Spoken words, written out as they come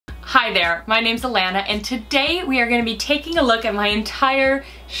Hi there, my name's Alana and today we are going to be taking a look at my entire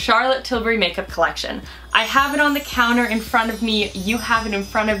Charlotte Tilbury makeup collection. I have it on the counter in front of me, you have it in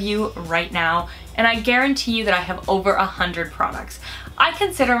front of you right now, and I guarantee you that I have over 100 products. I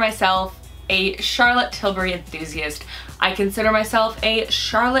consider myself a Charlotte Tilbury enthusiast. I consider myself a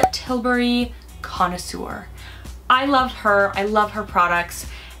Charlotte Tilbury connoisseur. I love her products,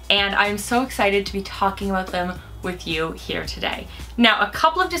 and I'm so excited to be talking about them with you here today. Now, a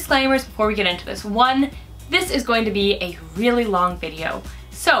couple of disclaimers before we get into this. One, this is going to be a really long video.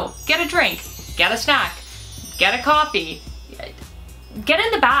 So get a drink, get a snack, get a coffee, get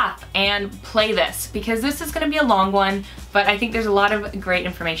in the bath and play this because this is going to be a long one, but I think there's a lot of great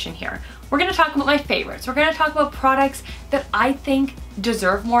information here. We're going to talk about my favorites. We're going to talk about products that I think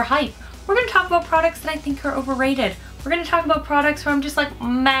deserve more hype. We're going to talk about products that I think are overrated. We're going to talk about products where I'm just like,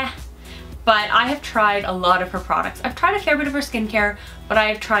 meh. But I have tried a lot of her products. I've tried a fair bit of her skincare, but I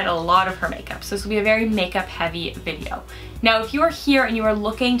have tried a lot of her makeup. So this will be a very makeup heavy video. Now, if you are here and you are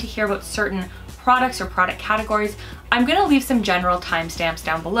looking to hear about certain products or product categories, I'm gonna leave some general timestamps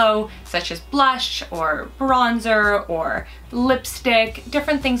down below, such as blush or bronzer or lipstick,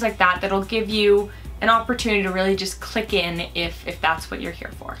 different things like that that'll give you an opportunity to really just click in if that's what you're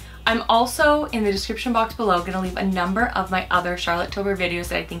here for. I'm also in the description box below gonna leave a number of my other Charlotte Tilbury videos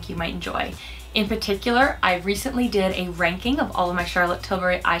that I think you might enjoy. In particular, I recently did a ranking of all of my Charlotte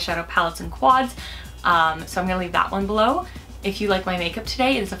Tilbury eyeshadow palettes and quads, so I'm gonna leave that one below. If you like my makeup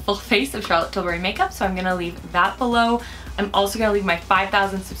today, it is a full face of Charlotte Tilbury makeup, so I'm gonna leave that below. I'm also gonna leave my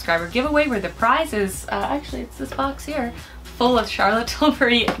 5,000 subscriber giveaway where the prize is, actually it's this box here, full of Charlotte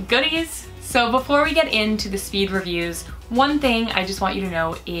Tilbury goodies. So before we get into the speed reviews, one thing I just want you to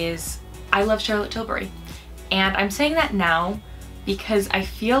know is I love Charlotte Tilbury. And I'm saying that now because I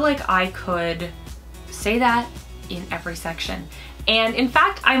feel like I could say that in every section. And in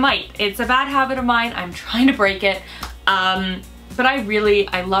fact, I might. It's a bad habit of mine. I'm trying to break it. But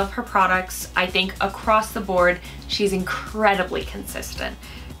I love her products. I think across the board, she's incredibly consistent.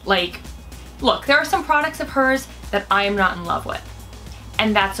 Like, look, there are some products of hers that I am not in love with,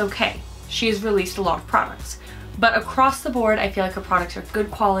 and that's okay. She has released a lot of products. But across the board, I feel like her products are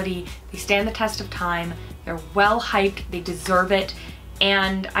good quality, they stand the test of time, they're well hyped, they deserve it,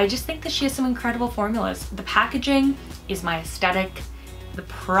 and I just think that she has some incredible formulas. The packaging is my aesthetic, the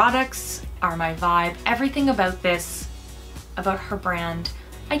products are my vibe, everything about this, about her brand,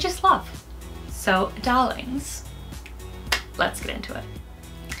 I just love. So, darlings, let's get into it.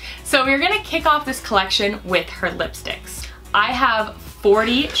 So we're gonna kick off this collection with her lipsticks. I have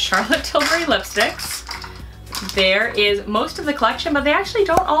 40 Charlotte Tilbury lipsticks. There is most of the collection, but they actually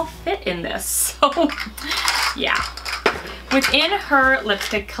don't all fit in this, so yeah. Within her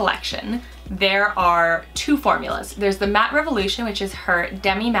lipstick collection, there are two formulas. There's the Matte Revolution, which is her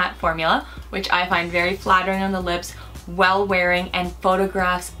demi-matte formula, which I find very flattering on the lips, well wearing, and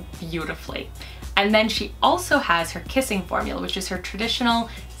photographs beautifully. And then she also has her Kissing formula, which is her traditional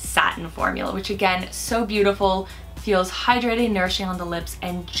satin formula, which again, so beautiful, feels hydrated and nourishing on the lips,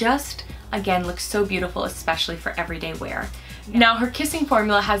 and just, again, looks so beautiful, especially for everyday wear. Now, her Kissing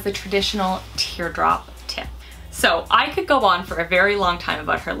formula has the traditional teardrop tip. So I could go on for a very long time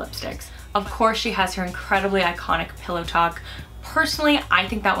about her lipsticks. Of course, she has her incredibly iconic Pillow Talk. Personally, I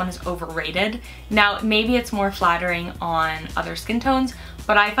think that one is overrated. Now, maybe it's more flattering on other skin tones,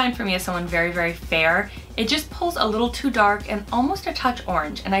 but I find for me as someone very, very fair, it just pulls a little too dark and almost a touch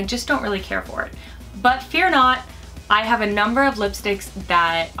orange, and I just don't really care for it. But fear not, I have a number of lipsticks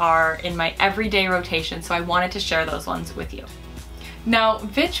that are in my everyday rotation, so I wanted to share those ones with you. Now,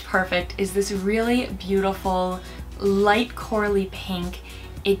 Vitch Perfect is this really beautiful, light corally pink.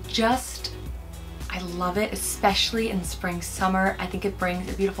 I love it, especially in spring, summer. I think it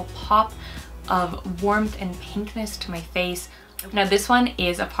brings a beautiful pop of warmth and pinkness to my face. Now, this one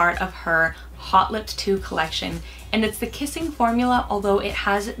is a part of her Hot Lips 2 collection, and it's the Kissing formula, although it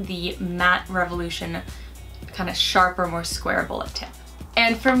has the Matte Revolution kind of sharper, more square bullet tip.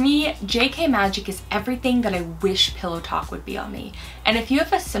 And for me, JK Magic is everything that I wish Pillow Talk would be on me. And if you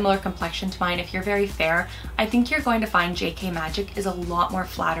have a similar complexion to mine, if you're very fair, I think you're going to find JK Magic is a lot more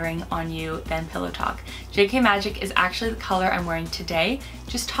flattering on you than Pillow Talk. JK Magic is actually the color I'm wearing today,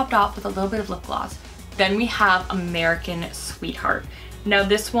 just topped off with a little bit of lip gloss. Then we have American Sweetheart. Now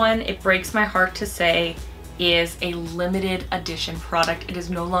this one, it breaks my heart to say, is a limited edition product. It is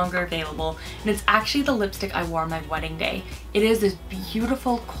no longer available, and it's actually the lipstick I wore on my wedding day. It is this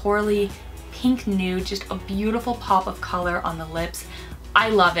beautiful corally pink nude, just a beautiful pop of color on the lips. I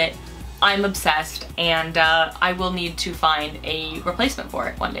love it. I'm obsessed, and I will need to find a replacement for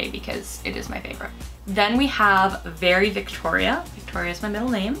it one day because it is my favorite. Then we have Very Victoria. Victoria is my middle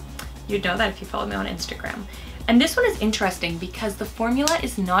name. You'd know that if you follow me on Instagram. And this one is interesting because the formula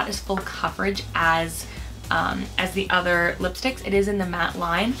is not as full coverage as the other lipsticks. It is in the matte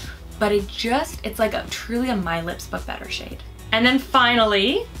line, but it's like truly a My Lips but better shade. And then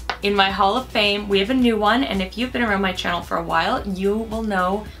finally, in my Hall of Fame, we have a new one, and if you've been around my channel for a while, you will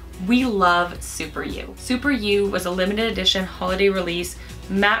know we love Super You. Super You was a limited edition holiday release,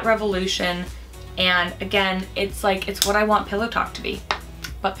 matte revolution, and again, it's what I want Pillow Talk to be,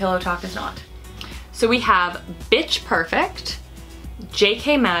 but Pillow Talk is not. So we have Bitch Perfect,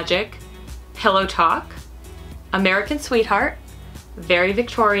 JK Magic, Pillow Talk, American Sweetheart, Very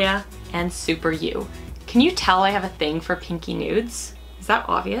Victoria, and Super You. Can you tell I have a thing for pinky nudes? Is that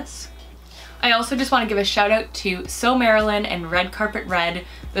obvious? I also just want to give a shout out to So Marilyn and Red Carpet Red.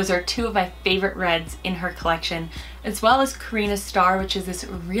 Those are two of my favorite reds in her collection, as well as Karina Star, which is this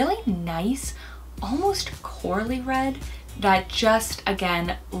really nice, almost corally red that just,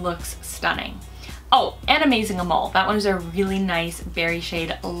 again, looks stunning. Oh, and Amazing Amal. That one is a really nice berry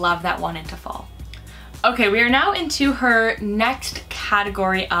shade. Love that one into fall. Okay, we are now into her next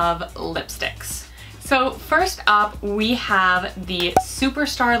category of lipsticks. So first up, we have the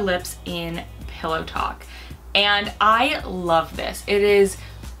Superstar Lips in Pillow Talk. And I love this. It is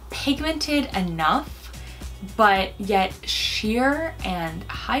pigmented enough, but yet sheer and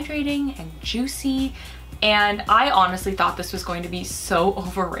hydrating and juicy. And I honestly thought this was going to be so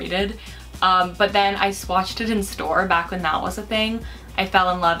overrated. But then I swatched it in store back when that was a thing. I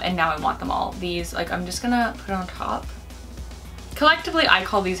fell in love and now I want them all. These, like, I'm just gonna put it on top. Collectively, I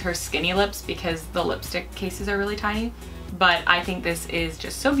call these her skinny lips because the lipstick cases are really tiny, but I think this is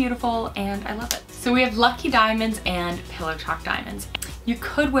just so beautiful and I love it. So we have Lucky Diamonds and Pillow Talk Diamonds. You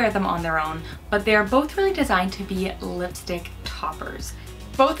could wear them on their own, but they are both really designed to be lipstick toppers.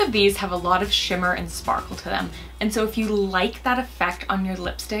 Both of these have a lot of shimmer and sparkle to them, and so if you like that effect on your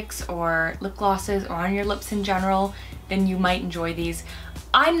lipsticks or lip glosses or on your lips in general, then you might enjoy these.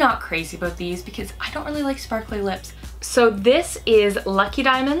 I'm not crazy about these because I don't really like sparkly lips. So this is Lucky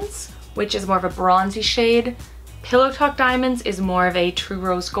Diamonds, which is more of a bronzy shade. Pillow Talk Diamonds is more of a true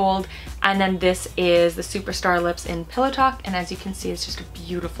rose gold, and then this is the Superstar Lips in Pillow Talk, and as you can see, it's just a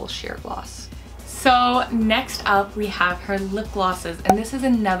beautiful sheer gloss. So next up we have her lip glosses, and this is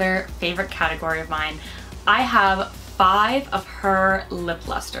another favorite category of mine. I have 5 of her lip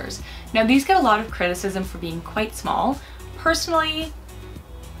lusters. Now these get a lot of criticism for being quite small. Personally,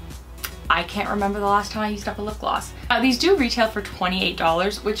 I can't remember the last time I used up a lip gloss. These do retail for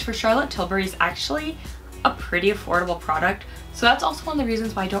 $28, which for Charlotte Tilbury is actually a pretty affordable product. So that's also one of the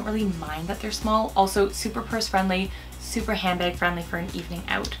reasons why I don't really mind that they're small. Also super purse friendly, super handbag friendly for an evening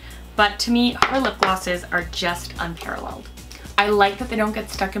out. But to me, her lip glosses are just unparalleled. I like that they don't get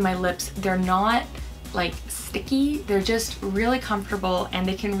stuck in my lips. They're not like sticky, they're just really comfortable and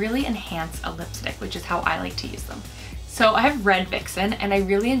they can really enhance a lipstick, which is how I like to use them. So I have Red Vixen, and I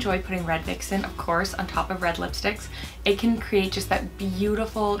really enjoy putting Red Vixen, of course, on top of red lipsticks. It can create just that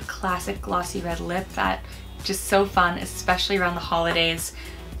beautiful, classic glossy red lip that just so fun, especially around the holidays.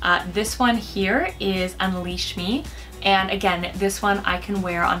 This one here is Unleash Me, and again, this one I can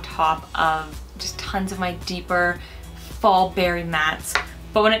wear on top of just tons of my deeper fall berry mattes.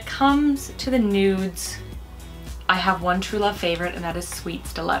 But when it comes to the nudes, I have one true love favorite, and that is Sweet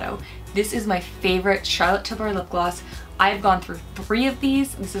Stiletto. This is my favorite Charlotte Tilbury lip gloss. I've gone through 3 of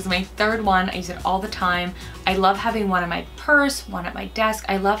these. This is my 3rd one. I use it all the time. I love having one in my purse, one at my desk.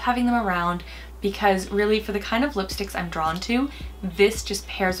 I love having them around because really for the kind of lipsticks I'm drawn to, this just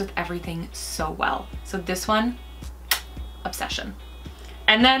pairs with everything so well. So this one, obsession.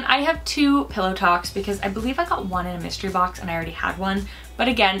 And then I have 2 Pillow Talks because I believe I got one in a mystery box and I already had one. But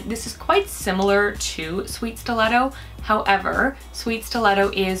again, this is quite similar to Sweet Stiletto. However, Sweet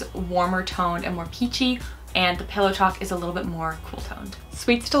Stiletto is warmer toned and more peachy, and the Pillow Talk is a little bit more cool toned.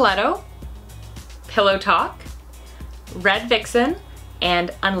 Sweet Stiletto, Pillow Talk, Red Vixen,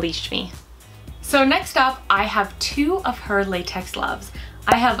 and Unleash Me. So next up, I have 2 of her latex loves.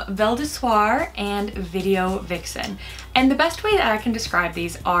 I have Belle de Soir and Video Vixen. And the best way that I can describe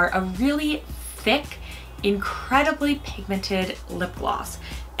these are a really thick, incredibly pigmented lip gloss.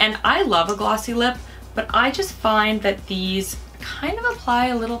 And I love a glossy lip, but I just find that these kind of apply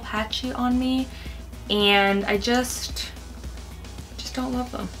a little patchy on me, and I just don't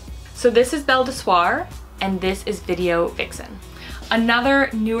love them. So this is Belle de Soir, and this is Video Vixen. Another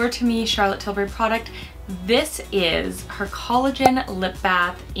newer to me Charlotte Tilbury product. This is her Collagen Lip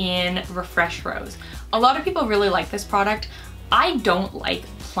Bath in Refresh Rose. A lot of people really like this product. I don't like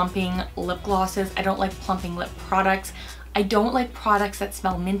plumping lip glosses. I don't like plumping lip products. I don't like products that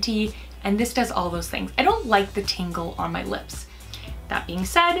smell minty, and this does all those things. I don't like the tingle on my lips. That being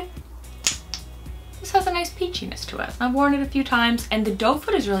said, this has a nice peachiness to it. I've worn it a few times, and the doe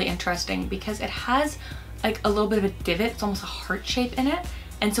foot is really interesting because it has like a little bit of a divot. It's almost a heart shape in it.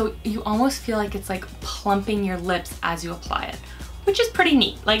 And so you almost feel like it's like plumping your lips as you apply it, which is pretty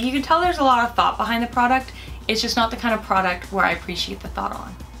neat. Like you can tell there's a lot of thought behind the product. It's just not the kind of product where I appreciate the thought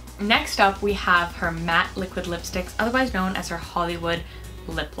on. Next up, we have her matte liquid lipsticks, otherwise known as her Hollywood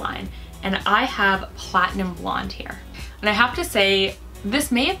lip line. And I have Platinum Blonde here. And I have to say,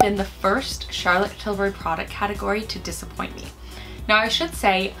 this may have been the first Charlotte Tilbury product category to disappoint me. Now I should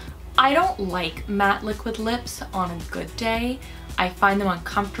say, I don't like matte liquid lips on a good day. I find them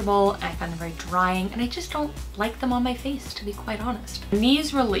uncomfortable, and I find them very drying, and I just don't like them on my face, to be quite honest. When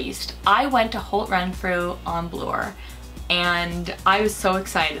these released, I went to Holt Renfrew on Bloor, and I was so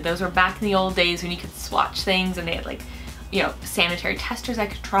excited. Those were back in the old days when you could swatch things, and they had like, you know, sanitary testers I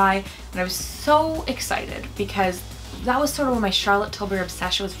could try, and I was so excited because that was sort of when my Charlotte Tilbury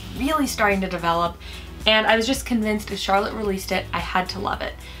obsession was really starting to develop, and I was just convinced if Charlotte released it, I had to love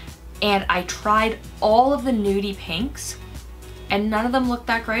it. And I tried all of the nudie pinks, and none of them looked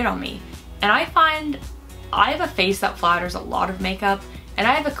that great on me. And I find I have a face that flatters a lot of makeup, and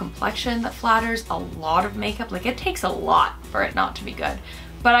I have a complexion that flatters a lot of makeup. Like, it takes a lot for it not to be good.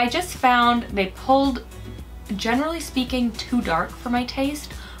 But I just found they pulled, generally speaking, too dark for my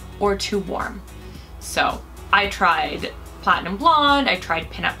taste or too warm. So I tried Platinum Blonde, I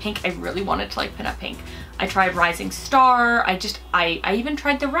tried Pinup Pink. I really wanted to like Pinup Pink. I tried Rising Star. I even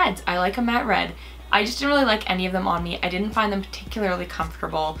tried the reds. I like a matte red. I just didn't really like any of them on me. I didn't find them particularly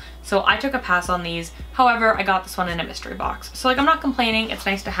comfortable, so I took a pass on these. However, I got this one in a mystery box. So like, I'm not complaining, it's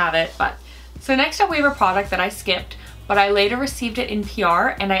nice to have it, but. So next up we have a product that I skipped, but I later received it in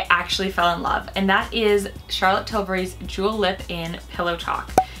PR and I actually fell in love, and that is Charlotte Tilbury's Jewel Lip in Pillow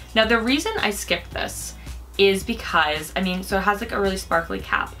Talk. Now the reason I skipped this is because, I mean, so it has like a really sparkly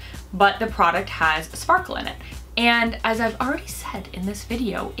cap, but the product has sparkle in it. And as I've already said in this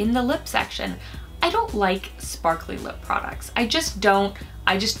video, in the lip section, I don't like sparkly lip products. I just don't.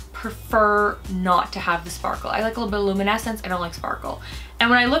 I just prefer not to have the sparkle. I like a little bit of luminescence. I don't like sparkle.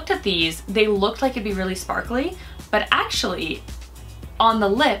 And when I looked at these, they looked like it'd be really sparkly, but actually on the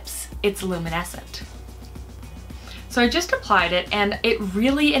lips, it's luminescent. So I just applied it, and it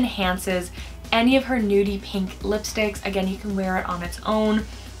really enhances any of her nudie pink lipsticks. Again, you can wear it on its own,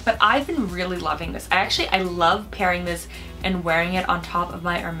 but I've been really loving this. I love pairing this and wearing it on top of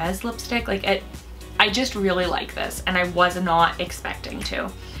my Hermes lipstick. Like, I just really like this, and I was not expecting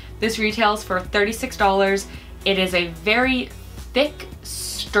to. This retails for $36. It is a very thick,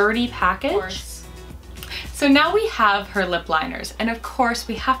 sturdy package. So now we have her lip liners, and of course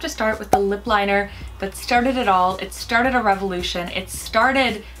we have to start with the lip liner that started it all. It started a revolution. It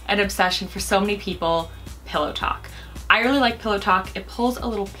started an obsession for so many people, Pillow Talk. I really like Pillow Talk. It pulls a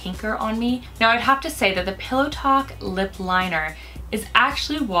little pinker on me. Now I'd have to say that the Pillow Talk lip liner is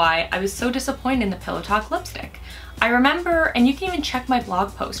actually why I was so disappointed in the Pillow Talk lipstick. I remember, and you can even check my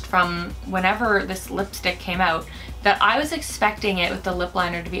blog post from whenever this lipstick came out, that I was expecting it with the lip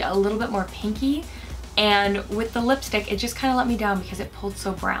liner to be a little bit more pinky, and with the lipstick it just kind of let me down because it pulled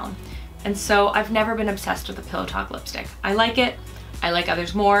so brown. And so I've never been obsessed with the Pillow Talk lipstick. I like it, I like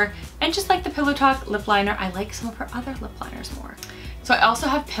others more, and just like the Pillow Talk lip liner, I like some of her other lip liners more. So I also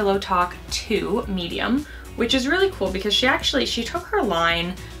have Pillow Talk 2 Medium, which is really cool because she took her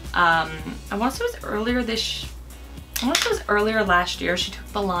line, I want to say it was earlier last year, she took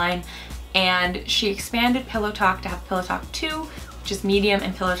the line and she expanded Pillow Talk to have Pillow Talk 2, which is medium,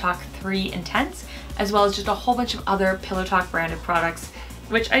 and Pillow Talk 3 intense, as well as just a whole bunch of other Pillow Talk branded products,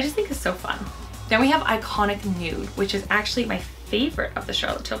 which I just think is so fun. Then we have Iconic Nude, which is actually my favorite of the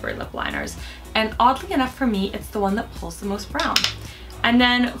Charlotte Tilbury lip liners, and oddly enough for me, it's the one that pulls the most brown. And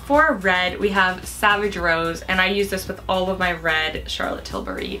then for red, we have Savage Rose, and I use this with all of my red Charlotte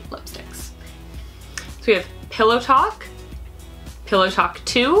Tilbury lipsticks. So we have Pillow Talk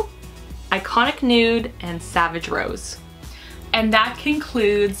 2, Iconic Nude, and Savage Rose. And that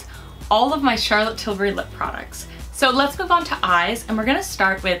concludes all of my Charlotte Tilbury lip products. So let's move on to eyes, and we're gonna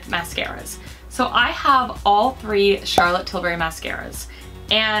start with mascaras. So I have all 3 Charlotte Tilbury mascaras,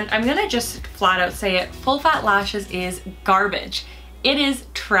 and I'm gonna just flat out say it, Full Fat Lashes is garbage. It is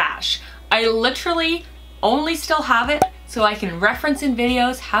trash. I literally only still have it so I can reference in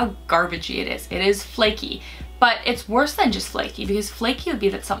videos how garbagey it is. It is flaky, but it's worse than just flaky, because flaky would be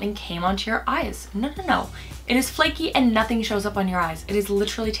that something came onto your eyes. No, no, no. It is flaky and nothing shows up on your eyes. It is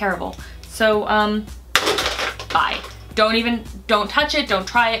literally terrible. So, bye. Don't touch it, don't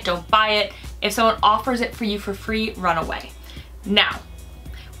try it, don't buy it. If someone offers it for you for free, run away. Now,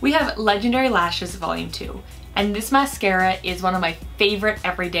 we have Legendary Lashes Volume 2. And this mascara is one of my favorite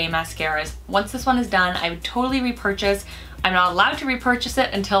everyday mascaras. Once this one is done, I would totally repurchase. I'm not allowed to repurchase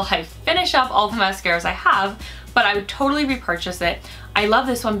it until I finish up all the mascaras I have, but I would totally repurchase it. I love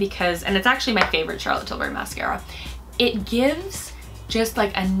this one because, and it's actually my favorite Charlotte Tilbury mascara, it gives just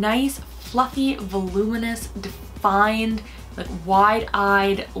like a nice, fluffy, voluminous, defined, like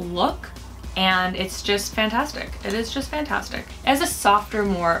wide-eyed look, and it's just fantastic. It is just fantastic. It has a softer,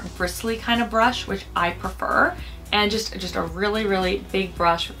 more bristly kind of brush, which I prefer, and just a really, really big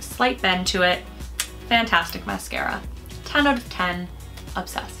brush with a slight bend to it. Fantastic mascara. 10 out of 10,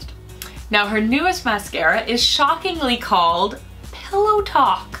 obsessed. Now her newest mascara is shockingly called Pillow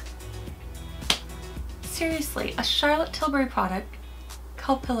Talk. Seriously, a Charlotte Tilbury product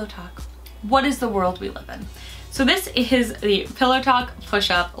called Pillow Talk. What is the world we live in? So this is the Pillow Talk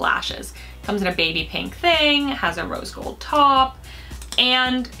Push-Up Lashes. Comes in a baby pink thing, has a rose gold top,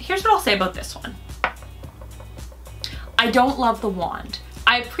 and here's what I'll say about this one. I don't love the wand.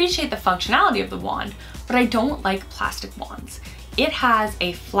 I appreciate the functionality of the wand, but I don't like plastic wands. It has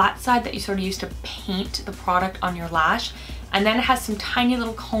a flat side that you sort of use to paint the product on your lash, and then it has some tiny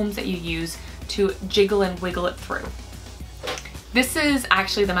little combs that you use to jiggle and wiggle it through. This is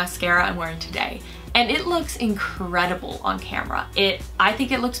actually the mascara I'm wearing today, and it looks incredible on camera. I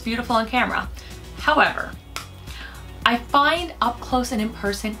think it looks beautiful on camera. However, I find up close and in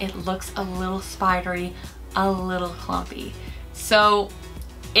person it looks a little spidery, a little clumpy. So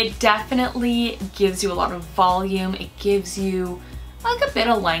it definitely gives you a lot of volume. It gives you like a bit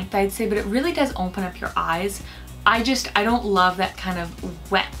of length, I'd say, but it really does open up your eyes. I don't love that kind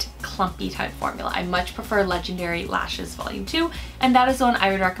of wet, clumpy type formula. I much prefer Legendary Lashes Volume 2, and that is the one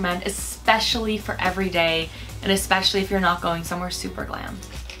I would recommend, especially for every day, and especially if you're not going somewhere super glam.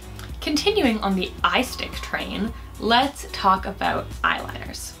 Continuing on the eye stick train, let's talk about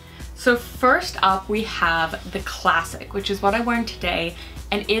eyeliners. So first up we have the Classic, which is what I'm wearing today,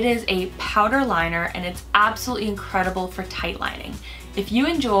 and it is a powder liner, and it's absolutely incredible for tight lining. If you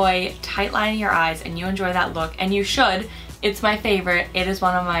enjoy tight lining your eyes and you enjoy that look, and you should, it's my favorite. It is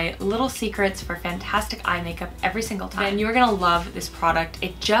one of my little secrets for fantastic eye makeup every single time. And you're gonna love this product.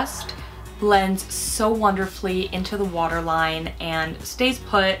 It just blends so wonderfully into the waterline and stays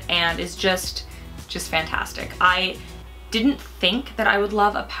put and is just fantastic. I didn't think that I would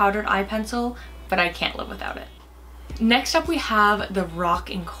love a powdered eye pencil, but I can't live without it. Next up we have the Rock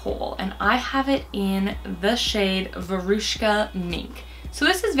and Coal, and I have it in the shade Verushka Mink. So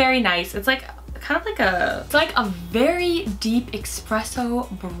this is very nice. It's like it's like a very deep espresso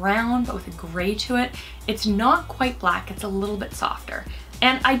brown, but with a gray to it. It's not quite black, it's a little bit softer.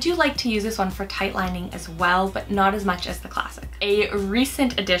 And I do like to use this one for tight lining as well, but not as much as the Classic. A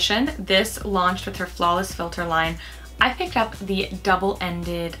recent addition, this launched with her Flawless Filter line. I picked up the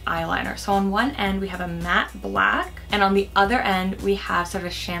double-ended eyeliner. So on one end we have a matte black, and on the other end we have sort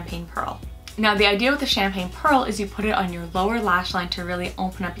of champagne pearl. Now the idea with the champagne pearl is you put it on your lower lash line to really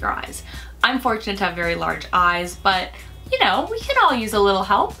open up your eyes. I'm fortunate to have very large eyes, but you know, we can all use a little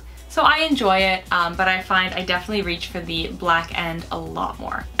help. So I enjoy it, but I find I definitely reach for the black end a lot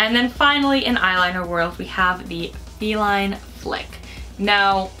more. And then finally in eyeliner world we have the Feline Flick.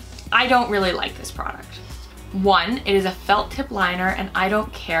 Now I don't really like this product. One, it is a felt tip liner, and I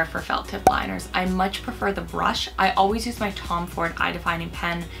don't care for felt tip liners. I much prefer the brush. I always use my Tom Ford eye defining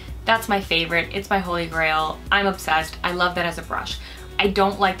pen. That's my favorite. It's my holy grail. I'm obsessed. I love that as a brush. I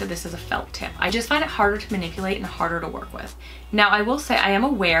don't like that this is a felt tip. I just find it harder to manipulate and harder to work with. Now I will say I am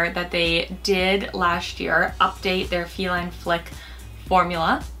aware that they did last year update their Feline Flick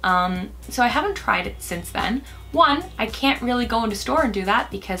formula. So I haven't tried it since then. One, I can't really go into store and do that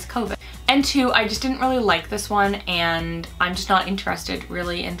because COVID. And two, I just didn't really like this one, and I'm just not interested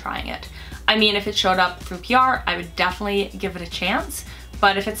really in trying it. I mean, if it showed up through PR, I would definitely give it a chance,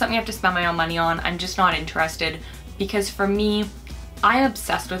 but if it's something I have to spend my own money on, I'm just not interested, because for me, I'm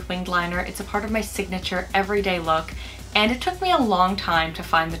obsessed with winged liner. It's a part of my signature everyday look, and it took me a long time to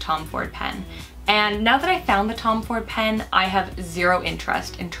find the Tom Ford pen. And now that I found the Tom Ford pen, I have zero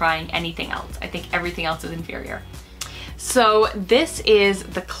interest in trying anything else. I think everything else is inferior. So this is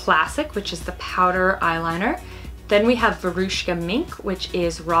the Classic, which is the powder eyeliner. Then we have Verushka Mink, which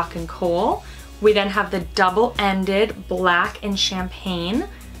is Rock and Coal. We then have the double-ended black and champagne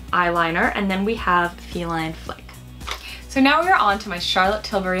eyeliner, and then we have Feline Flick. So now we're on to my Charlotte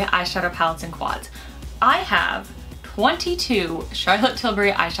Tilbury eyeshadow palettes and quads. I have 22 Charlotte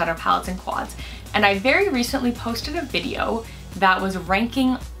Tilbury eyeshadow palettes and quads, and I very recently posted a video that was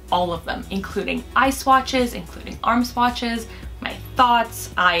ranking all of them, including eye swatches, including arm swatches, my thoughts.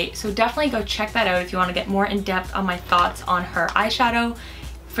 So definitely go check that out if you want to get more in depth on my thoughts on her eyeshadow.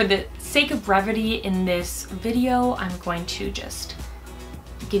 for the sake of brevity in this video, I'm going to just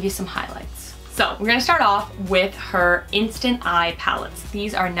give you some highlights. So we're gonna start off with her Instant Eye palettes.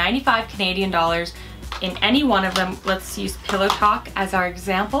 These are 95 Canadian dollars. In any one of them, let's use Pillow Talk as our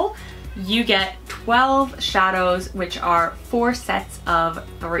example. You get 12 shadows, which are 4 sets of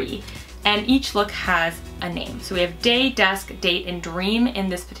 3. And each look has a name. So we have Day, Desk, Date, and Dream in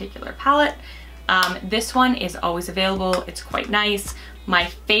this particular palette. This one is always available. It's quite nice. My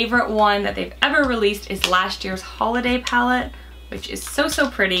favorite one that they've ever released is last year's holiday palette, which is so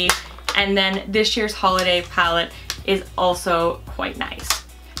pretty. And then this year's holiday palette is also quite nice.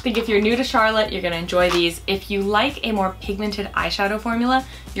 I think if you're new to Charlotte, you're gonna enjoy these. If you like a more pigmented eyeshadow formula,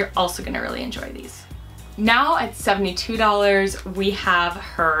 you're also gonna really enjoy these. Now at $72, we have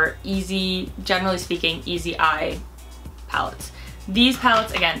her easy, generally speaking, easy eye palettes. These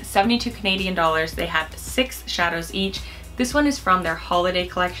palettes, again, 72 Canadian dollars. They have 6 shadows each. This one is from their holiday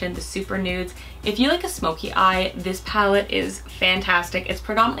collection, the Super Nudes. If you like a smoky eye, this palette is fantastic. It's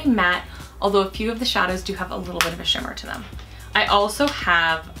predominantly matte, although a few of the shadows do have a little bit of a shimmer to them. I also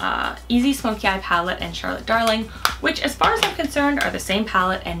have Easy Smoky Eye palette and Charlotte Darling, which as far as I'm concerned are the same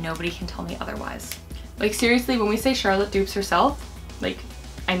palette and nobody can tell me otherwise. Like seriously, when we say Charlotte dupes herself, like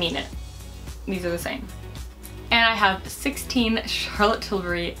I mean it. These are the same. And I have 16 Charlotte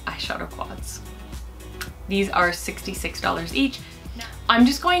Tilbury eyeshadow quads. These are $66 each. I'm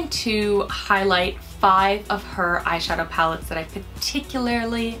just going to highlight 5 of her eyeshadow palettes that I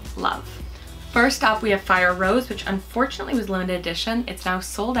particularly love. First up, we have Fire Rose, which unfortunately was limited edition. It's now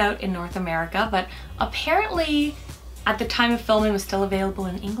sold out in North America, but apparently at the time of filming was still available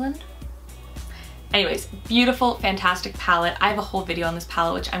in England. Anyways, beautiful, fantastic palette. I have a whole video on this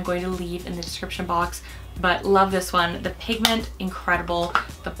palette, which I'm going to leave in the description box, but love this one. The pigment, incredible.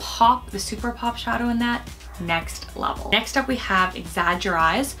 The pop, the super pop shadow in that, next level. Next up, we have Exagger Your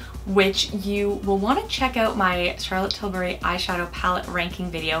Eyes, which you will want to check out my Charlotte Tilbury eyeshadow palette ranking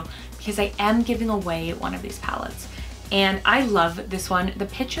video because I am giving away one of these palettes. And I love this one. The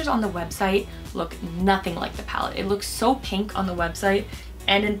pictures on the website look nothing like the palette. It looks so pink on the website,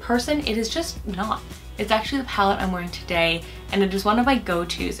 and in person, it is just not. It's actually the palette I'm wearing today, and it is one of my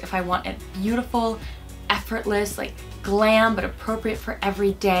go-tos if I want a beautiful, effortless, like glam, but appropriate for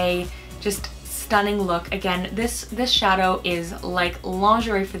every day, just stunning look. Again, this shadow is like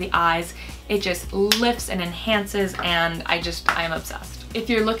lingerie for the eyes. It just lifts and enhances, and I am obsessed. If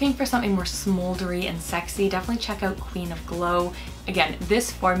you're looking for something more smoldery and sexy, definitely check out Queen of Glow. Again,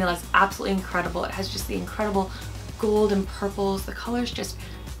 this formula is absolutely incredible. It has just the incredible gold and purples. The colors just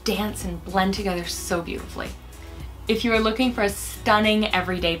dance and blend together so beautifully. If you are looking for a stunning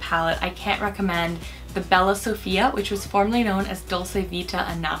everyday palette, I can't recommend the Bella Sofia, which was formerly known as Dulce Vita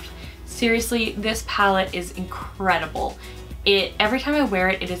Enough. Seriously, this palette is incredible. Every time I wear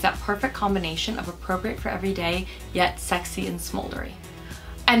it, it is that perfect combination of appropriate for every day, yet sexy and smoldery.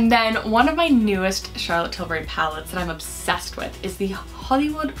 And then one of my newest Charlotte Tilbury palettes that I'm obsessed with is the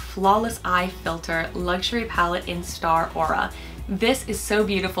Hollywood Flawless Eye Filter Luxury Palette in Star Aura. This is so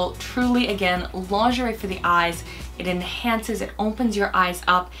beautiful, truly again, lingerie for the eyes. It enhances, it opens your eyes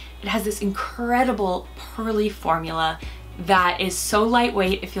up. It has this incredible pearly formula that is so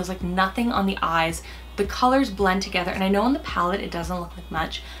lightweight, it feels like nothing on the eyes. The colors blend together, and I know on the palette it doesn't look like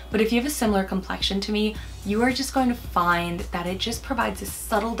much, but if you have a similar complexion to me, you are just going to find that it just provides a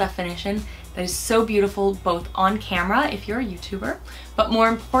subtle definition that is so beautiful both on camera, if you're a YouTuber, but more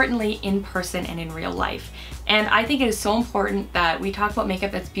importantly in person and in real life. And I think it is so important that we talk about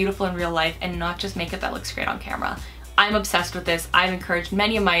makeup that's beautiful in real life and not just makeup that looks great on camera. I'm obsessed with this. I've encouraged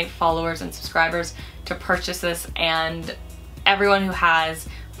many of my followers and subscribers to purchase this, and everyone who has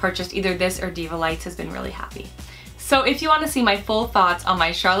purchased either this or Diva Lights has been really happy. So if you want to see my full thoughts on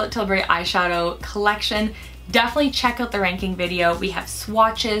my Charlotte Tilbury eyeshadow collection, definitely check out the ranking video. We have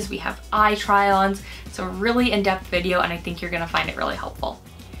swatches, we have eye try-ons. It's a really in-depth video, and I think you're gonna find it really helpful.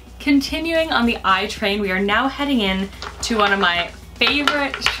 Continuing on the eye train, we are now heading in to one of my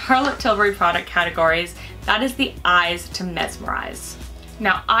favorite Charlotte Tilbury product categories. That is the Eyes to Mesmerize.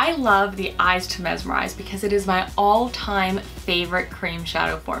 Now, I love the Eyes to Mesmerize because it is my all-time favorite cream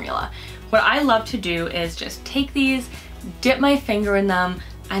shadow formula. What I love to do is just take these, dip my finger in them,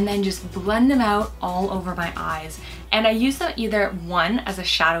 and then just blend them out all over my eyes. And I use them either 1 as a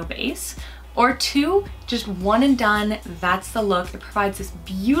shadow base, or 2, just one and done, that's the look. It provides this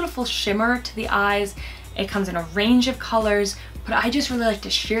beautiful shimmer to the eyes. It comes in a range of colors, but I just really like to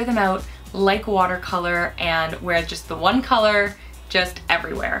sheer them out like watercolor and wear just the one color just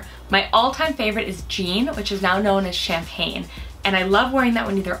everywhere. My all-time favorite is Jean, which is now known as Champagne, and I love wearing that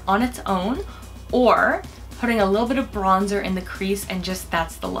one either on its own or putting a little bit of bronzer in the crease, and just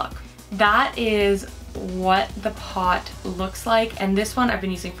that's the look. That is what the pot looks like, and this one I've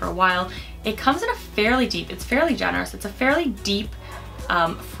been using for a while. It comes in a fairly deep, it's fairly generous, it's a fairly deep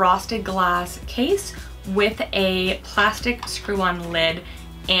frosted glass case with a plastic screw-on lid,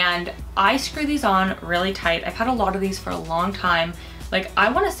 and I screw these on really tight. I've had a lot of these for a long time. Like,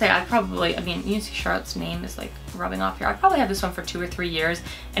 I want to say I mean, you see Charlotte's name is like rubbing off here. I probably had this one for 2 or 3 years,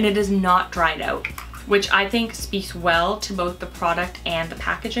 and it is not dried out, which I think speaks well to both the product and the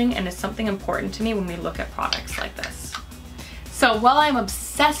packaging, and is something important to me when we look at products like this. So while I'm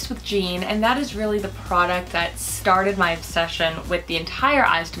obsessed with Jean, and that is really the product that started my obsession with the entire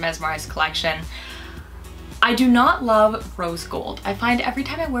Eyes to Mesmerize collection, I do not love rose gold. I find every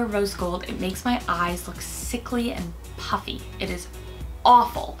time I wear rose gold, it makes my eyes look sickly and puffy. It is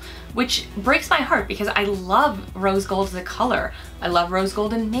awful, which breaks my heart because I love rose gold as a color. I love rose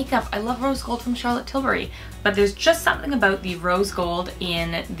gold in makeup. I love rose gold from Charlotte Tilbury, but there's just something about the rose gold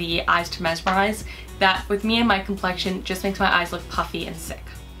in the Eyes to Mesmerize that with me and my complexion just makes my eyes look puffy and sick.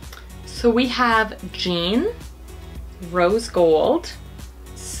 So we have Jean, Rose Gold,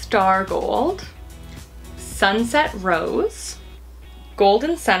 Star Gold, Sunset Rose,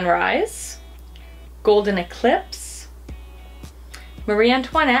 Golden Sunrise, Golden Eclipse, Marie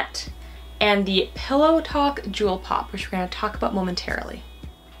Antoinette, and the Pillow Talk Jewel Pop, which we're going to talk about momentarily.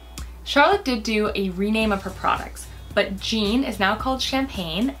 Charlotte did do a rename of her products, but Jean is now called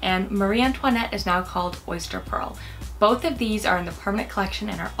Champagne and Marie Antoinette is now called Oyster Pearl. Both of these are in the permanent collection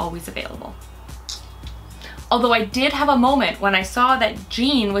and are always available. Although I did have a moment when I saw that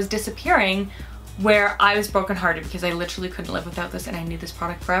Jean was disappearing where I was brokenhearted because I literally couldn't live without this and I need this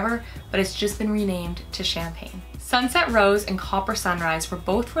product forever, but it's just been renamed to Champagne. Sunset Rose and Copper Sunrise were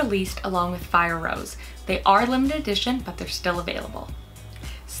both released along with Fire Rose. They are limited edition, but they're still available.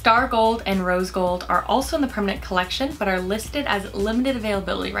 Star Gold and Rose Gold are also in the permanent collection, but are listed as limited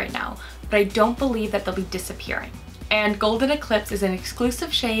availability right now, but I don't believe that they'll be disappearing. And Golden Eclipse is an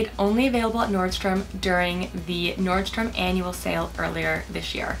exclusive shade only available at Nordstrom during the Nordstrom annual sale earlier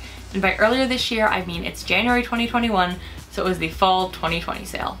this year. And by earlier this year, I mean it's January 2021, so it was the fall 2020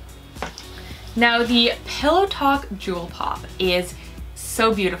 sale. Now the Pillow Talk Jewel Pop is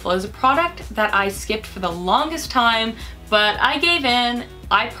so beautiful. It was a product that I skipped for the longest time, but I gave in.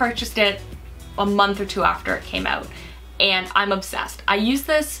 I purchased it a month or 2 after it came out, and I'm obsessed. I use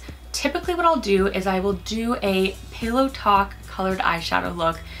this, typically what I'll do is I will do a Pillow Talk colored eyeshadow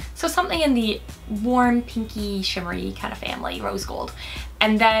look, so something in the warm, pinky, shimmery kind of family, rose gold.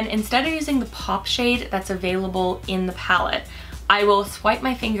 And then instead of using the pop shade that's available in the palette, I will swipe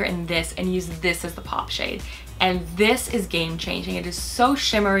my finger in this and use this as the pop shade. And this is game changing. It is so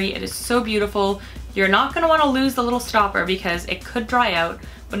shimmery, it is so beautiful. You're not gonna wanna lose the little stopper because it could dry out,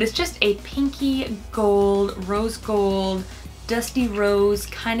 but it's just a pinky gold, rose gold, dusty rose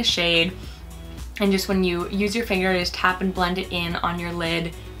kind of shade. And just when you use your finger, just tap and blend it in on your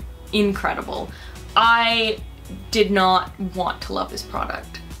lid, incredible. I did not want to love this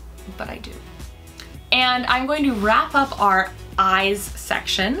product, but I do. And I'm going to wrap up our eyes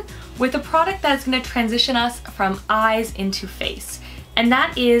section with a product that's going to transition us from eyes into face, and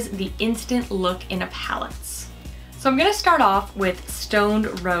that is the Instant Look in a Palettes. So I'm going to start off with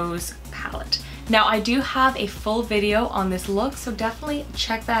Stoned Rose palette. Now I do have a full video on this look, so definitely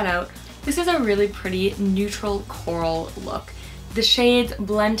check that out. This is a really pretty neutral coral look. The shades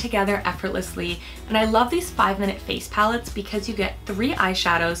blend together effortlessly, and I love these 5-minute face palettes because you get 3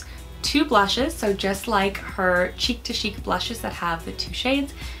 eyeshadows, 2 blushes, so just like her Cheek to Chic blushes that have the 2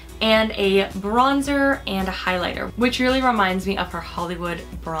 shades, and a bronzer and a highlighter, which really reminds me of her Hollywood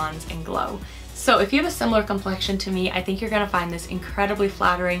Bronze and Glow. So if you have a similar complexion to me, I think you're gonna find this incredibly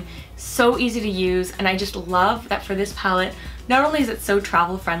flattering, so easy to use, and I just love that for this palette, not only is it so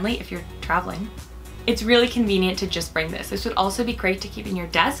travel friendly if you're traveling, it's really convenient to just bring this. This would also be great to keep in your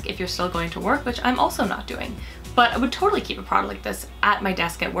desk if you're still going to work, which I'm also not doing. But I would totally keep a product like this at my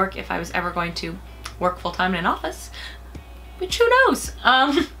desk at work if I was ever going to work full-time in an office, which who knows?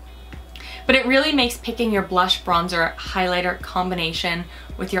 But it really makes picking your blush, bronzer, highlighter combination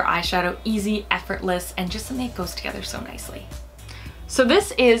with your eyeshadow easy, effortless, and just something that goes together so nicely. So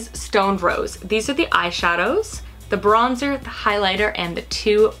this is Stoned Rose. These are the eyeshadows, the bronzer, the highlighter, and the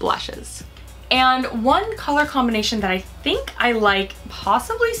 2 blushes. And one color combination that I think I like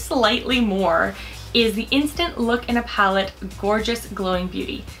possibly slightly more is the Instant Look in a Palette Gorgeous Glowing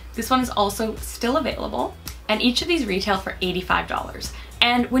Beauty. This one is also still available, and each of these retail for $85.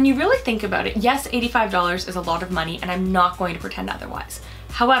 And when you really think about it, yes, $85 is a lot of money, and I'm not going to pretend otherwise.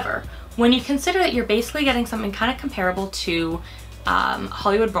 However, when you consider that you're basically getting something kind of comparable to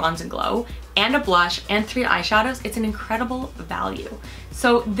Hollywood Bronze and Glow, and a blush, and 3 eyeshadows. It's an incredible value.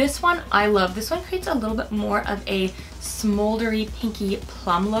 So this one I love. This one creates a little bit more of a smoldery pinky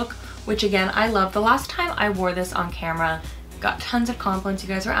plum look, which again, I love. The last time I wore this on camera, got tons of compliments. You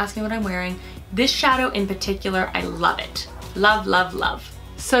guys were asking what I'm wearing. This shadow in particular, I love it. Love, love, love.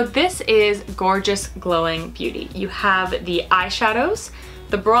 So this is Gorgeous Glowing Beauty. You have the eyeshadows,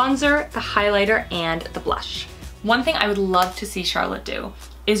 the bronzer, the highlighter, and the blush. One thing I would love to see Charlotte do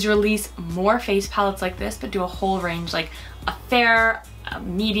is release more face palettes like this, but do a whole range, like a fair, a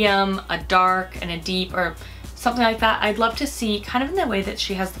medium, a dark, and a deep, or something like that. I'd love to see, kind of in the way that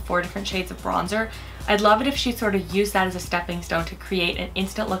she has the 4 different shades of bronzer, I'd love it if she sort of used that as a stepping stone to create an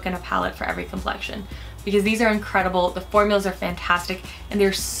instant look in a palette for every complexion. Because these are incredible, the formulas are fantastic, and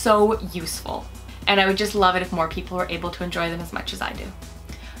they're so useful. And I would just love it if more people were able to enjoy them as much as I do.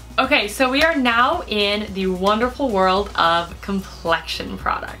 Okay, so we are now in the wonderful world of complexion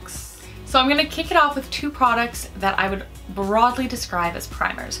products. So I'm gonna kick it off with 2 products that I would broadly describe as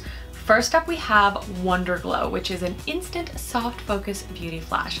primers. First up, we have Wonder Glow, which is an instant soft focus beauty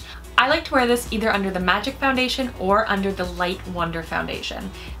flash. I like to wear this either under the Magic Foundation or under the Light Wonder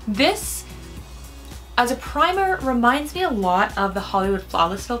Foundation. This, as a primer, reminds me a lot of the Hollywood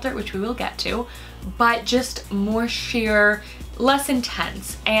Flawless filter, which we will get to, but just more sheer, less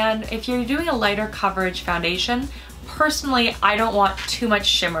intense. And if you're doing a lighter coverage foundation, personally, I don't want too much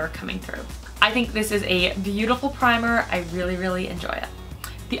shimmer coming through. I think this is a beautiful primer. I really, really enjoy it.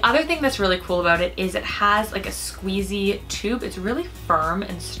 The other thing that's really cool about it is it has like a squeezy tube. It's really firm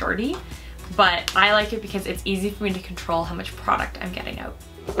and sturdy, but I like it because it's easy for me to control how much product I'm getting out.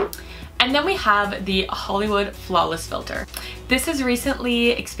 And then we have the Hollywood Flawless filter. This has recently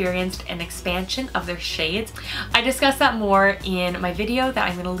experienced an expansion of their shades. I discussed that more in my video that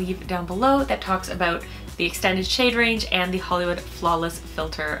I'm gonna leave down below that talks about the extended shade range and the Hollywood Flawless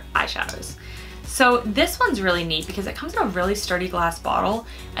filter eyeshadows. So this one's really neat because it comes in a really sturdy glass bottle,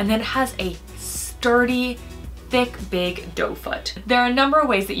 and then it has a sturdy, thick, big doe foot. There are a number of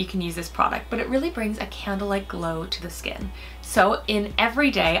ways that you can use this product, but it really brings a candlelight glow to the skin. So in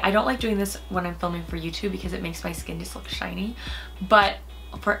everyday, I don't like doing this when I'm filming for YouTube because it makes my skin just look shiny, but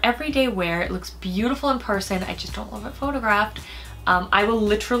for everyday wear, it looks beautiful in person. I just don't love it photographed. I will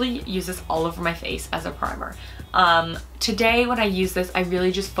literally use this all over my face as a primer. Today when I use this, I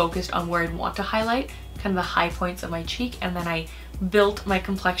really just focused on where I'd want to highlight, kind of the high points of my cheek, and then I built my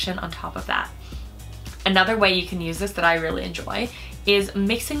complexion on top of that. Another way you can use this that I really enjoy is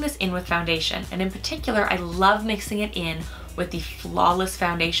mixing this in with foundation. And in particular, I love mixing it in with the Flawless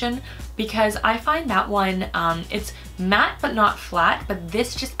foundation because I find that one, it's matte but not flat, but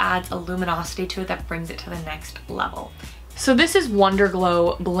this just adds a luminosity to it that brings it to the next level. So this is Wonder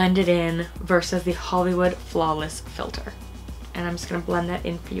Glow blended in versus the Hollywood Flawless filter. And I'm just gonna blend that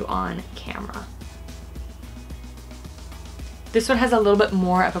in for you on camera. This one has a little bit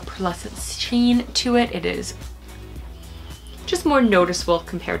more of a pearlescent sheen to it. It is just more noticeable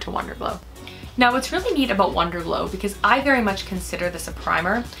compared to Wonder Glow. Now what's really neat about Wonder Glow, because I very much consider this a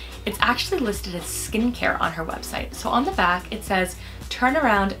primer, it's actually listed as skincare on her website. So on the back it says, turn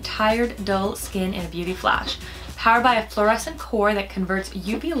around tired, dull skin in a beauty flash. Powered by a fluorescent core that converts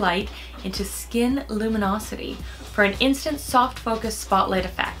UV light into skin luminosity for an instant soft focus spotlight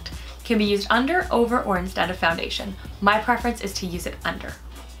effect. Can be used under, over, or instead of foundation. My preference is to use it under.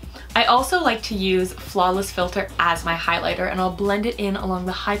 I also like to use Flawless filter as my highlighter, and I'll blend it in along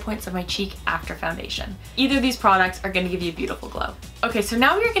the high points of my cheek after foundation. Either of these products are going to give you a beautiful glow. Okay, so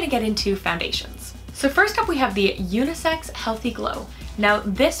now we're going to get into foundations. So first up we have the Unisex Healthy Glow. Now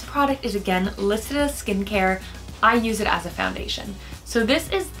this product is again listed as skincare. I use it as a foundation. So this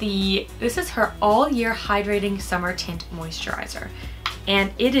is her all year hydrating summer tint moisturizer.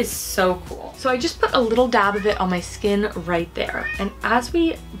 And it is so cool. So I just put a little dab of it on my skin right there. And as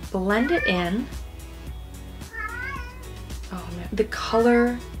we blend it in, oh man, the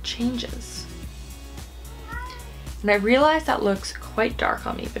color changes. And I realize that looks quite dark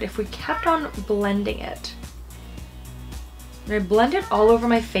on me, but if we kept on blending it, and I blend it all over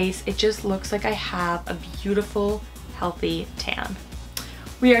my face, it just looks like I have a beautiful, healthy tan.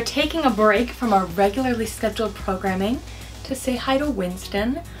 We are taking a break from our regularly scheduled programming to say hi to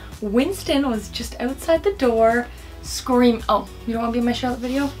Winston. Winston was just outside the door screaming. Oh, you don't want to be in my Charlotte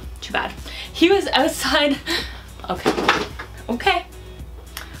video? Too bad. He was outside.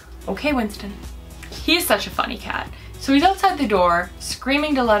 Okay, Winston. He is such a funny cat. So he's outside the door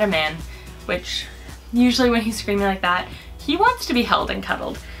screaming to let him in, which usually when he's screaming like that, he wants to be held and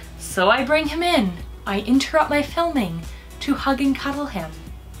cuddled. So I bring him in. I interrupt my filming to hug and cuddle him.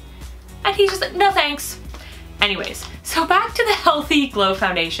 And he's just like, no thanks. Anyways, so back to the Healthy Glow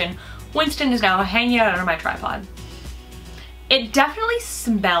Foundation. Winston is now hanging out under my tripod. It definitely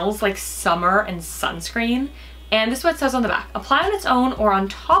smells like summer and sunscreen, and this is what it says on the back. Apply on its own or on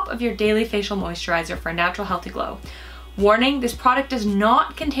top of your daily facial moisturizer for a natural healthy glow. Warning, this product does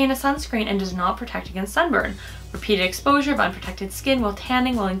not contain a sunscreen and does not protect against sunburn. Repeated exposure of unprotected skin while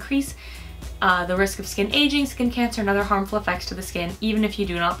tanning will increase the risk of skin aging, skin cancer, and other harmful effects to the skin, even if you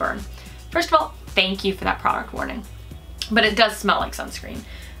do not burn. First of all, thank you for that product warning, but it does smell like sunscreen.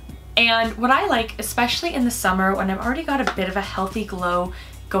 And what I like, especially in the summer when I've already got a bit of a healthy glow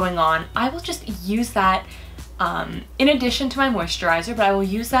going on, I will just use that in addition to my moisturizer, but I will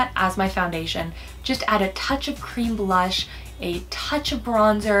use that as my foundation. Just add a touch of cream blush, a touch of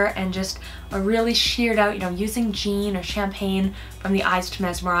bronzer, and just a really sheared out, you know, using Jean or Champagne from the Eyes to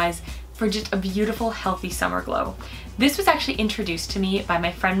Mesmerize for just a beautiful, healthy summer glow. This was actually introduced to me by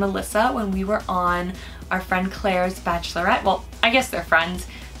my friend Melissa when we were on our friend Claire's bachelorette. Well, I guess they're friends.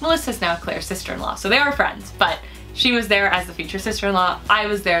 Melissa's now Claire's sister-in-law, so they are friends, but she was there as the future sister-in-law, I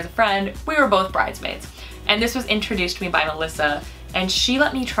was there as a friend, we were both bridesmaids. And this was introduced to me by Melissa, and she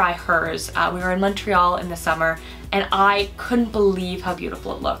let me try hers. We were in Montreal in the summer, and I couldn't believe how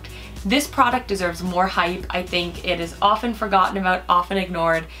beautiful it looked. This product deserves more hype. I think it is often forgotten about, often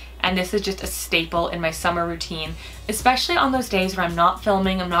ignored, and this is just a staple in my summer routine, especially on those days where I'm not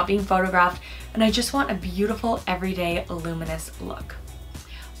filming, I'm not being photographed, and I just want a beautiful, everyday, luminous look.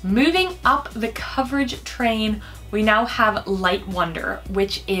 Moving up the coverage train, we now have Light Wonder,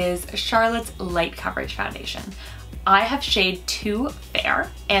 which is Charlotte's light coverage foundation. I have shade 2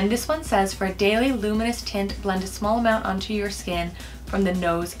 Fair, and this one says, for a daily luminous tint, blend a small amount onto your skin from the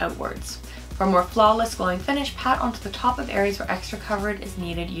nose outwards. For a more flawless glowing finish, pat onto the top of areas where extra coverage is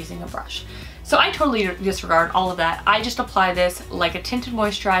needed using a brush. So I totally disregard all of that. I just apply this like a tinted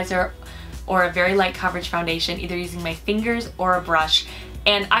moisturizer or a very light coverage foundation, either using my fingers or a brush,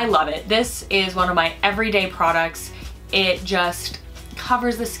 and I love it. This is one of my everyday products. It just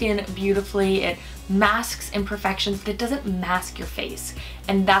covers the skin beautifully. It masks imperfections, but it doesn't mask your face,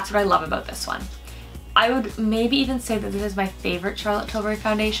 and that's what I love about this one. I would maybe even say that this is my favorite Charlotte Tilbury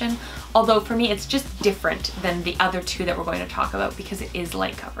foundation, although for me it's just different than the other two that we're going to talk about because it is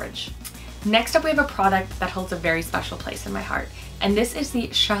light coverage. Next up, we have a product that holds a very special place in my heart, and this is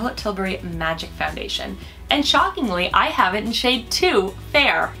the Charlotte Tilbury Magic Foundation. And shockingly, I have it in shade 2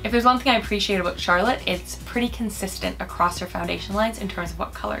 Fair. If there's one thing I appreciate about Charlotte, it's pretty consistent across her foundation lines in terms of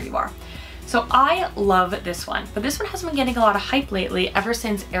what color you are. So I love this one, but this one hasn't been getting a lot of hype lately ever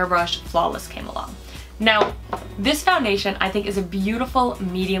since Airbrush Flawless came along. Now, this foundation I think is a beautiful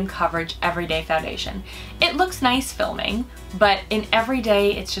medium coverage everyday foundation. It looks nice filming, but in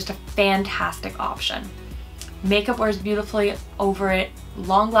everyday it's just a fantastic option. Makeup wears beautifully over it,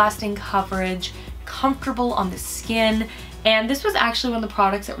 long-lasting coverage, comfortable on the skin, and this was actually one of the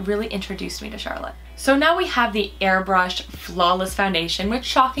products that really introduced me to Charlotte. So now we have the Airbrush Flawless Foundation, which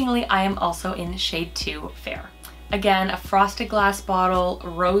shockingly I am also in shade 2 Fair. Again, a frosted glass bottle,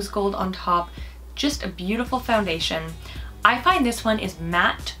 rose gold on top, just a beautiful foundation. I find this one is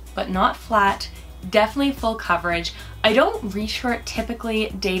matte, but not flat, definitely full coverage. I don't reach for it typically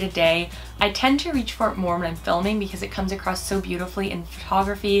day to day. I tend to reach for it more when I'm filming because it comes across so beautifully in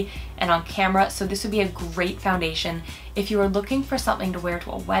photography and on camera, so this would be a great foundation if you are looking for something to wear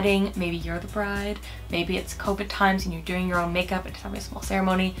to a wedding. Maybe you're the bride, maybe it's COVID times and you're doing your own makeup and having a small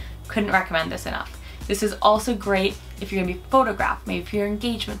ceremony. Couldn't recommend this enough. This is also great if you're gonna be photographed, maybe for your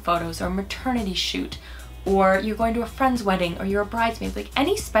engagement photos or a maternity shoot, or you're going to a friend's wedding, or you're a bridesmaid, like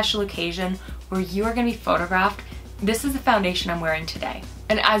any special occasion where you are gonna be photographed. This is the foundation I'm wearing today.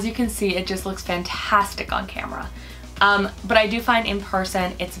 And as you can see, it just looks fantastic on camera. But I do find in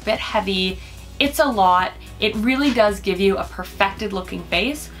person, it's a bit heavy, it's a lot. It really does give you a perfected looking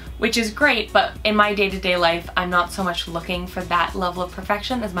face, which is great, but in my day-to-day life, I'm not so much looking for that level of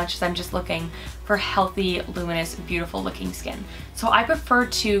perfection as much as I'm just looking for healthy, luminous, beautiful looking skin. So I prefer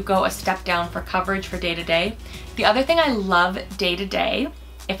to go a step down for coverage for day-to-day. The other thing I love day-to-day,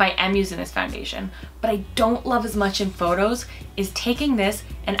 if I am using this foundation, but I don't love as much in photos, is taking this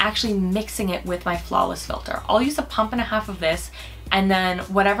and actually mixing it with my Flawless filter. I'll use a pump and a half of this, and then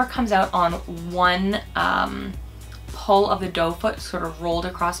whatever comes out on one pull of the doe foot sort of rolled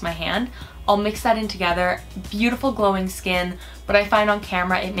across my hand, I'll mix that in together. Beautiful glowing skin, but I find on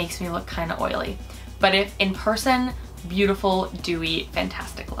camera it makes me look kind of oily. But if in person, beautiful, dewy,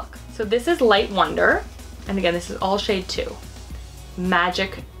 fantastic look. So this is Light Wonder, and again, this is all shade 2.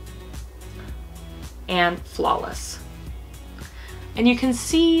 Magic and Flawless. And you can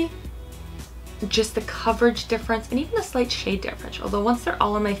see just the coverage difference and even the slight shade difference, although once they're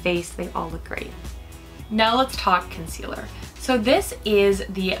all on my face, they all look great. Now let's talk concealer. So this is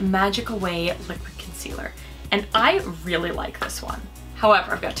the Magic Away Liquid Concealer, and I really like this one.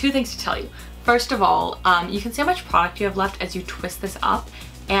 However, I've got two things to tell you. First of all, you can see how much product you have left as you twist this up,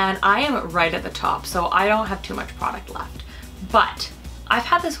 and I am right at the top, so I don't have too much product left. But I've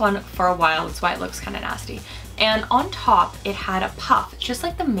had this one for a while, that's why it looks kind of nasty. And on top, it had a puff, just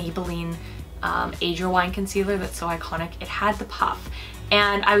like the Maybelline Age Rewind concealer that's so iconic. It had the puff.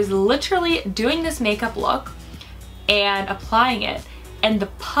 And I was literally doing this makeup look and applying it, and the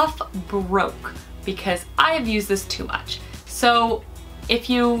puff broke because I have used this too much. So if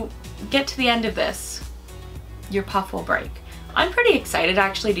you get to the end of this, your puff will break. I'm pretty excited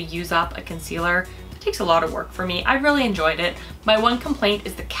actually to use up a concealer. It takes a lot of work for me. I really enjoyed it. My one complaint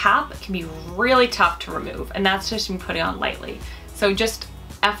is the cap can be really tough to remove, and that's just me putting on lightly. So just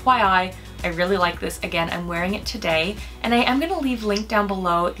FYI, I really like this. Again, I'm wearing it today, and I am going to leave link down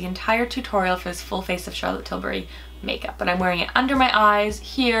below the entire tutorial for this full face of Charlotte Tilbury makeup, but I'm wearing it under my eyes,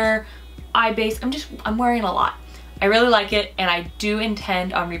 here, eye base. I'm wearing a lot. I really like it, and I do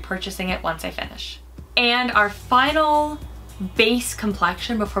intend on repurchasing it once I finish. And our final base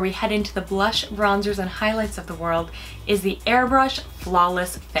complexion before we head into the blush, bronzers, and highlights of the world is the Airbrush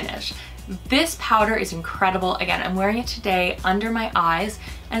Flawless Finish. This powder is incredible. Again, I'm wearing it today under my eyes,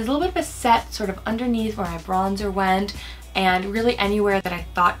 and there's a little bit of a set sort of underneath where my bronzer went, and really anywhere that I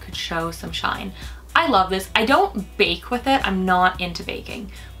thought could show some shine. I love this. I don't bake with it. I'm not into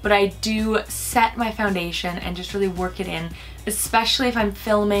baking, but I do set my foundation and just really work it in, especially if I'm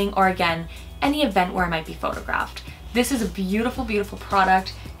filming or, again, any event where I might be photographed. This is a beautiful, beautiful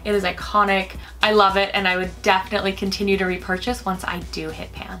product. It is iconic. I love it, and I would definitely continue to repurchase once I do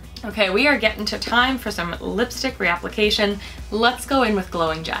hit pan. Okay, we are getting to time for some lipstick reapplication. Let's go in with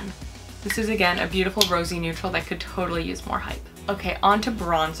Glowing Gem. This is, again, a beautiful rosy neutral that could totally use more hype. Okay, on to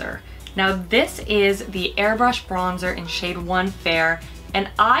bronzer. Now this is the Airbrush bronzer in shade 1 Fair, and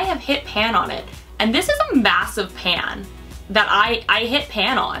I have hit pan on it. And this is a massive pan that I hit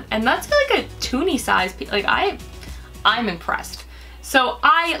pan on, and that's like a toonie size, like I'm impressed. So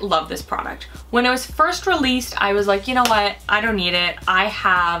I love this product. When it was first released, I was like, you know what, I don't need it. I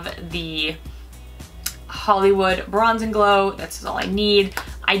have the Hollywood Bronze and Glow, that's all I need.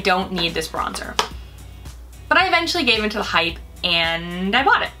 I don't need this bronzer. But I eventually gave into the hype and I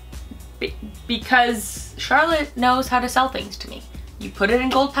bought it. Because Charlotte knows how to sell things to me. You put it in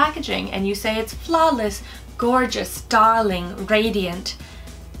gold packaging and you say it's flawless, gorgeous, darling, radiant,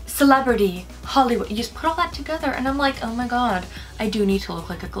 celebrity, Hollywood. You just put all that together and I'm like, oh my god, I do need to look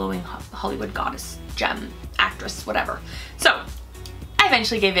like a glowing Hollywood goddess, gem, actress, whatever. So I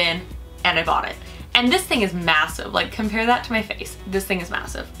eventually gave in and I bought it. And this thing is massive. Like, compare that to my face. This thing is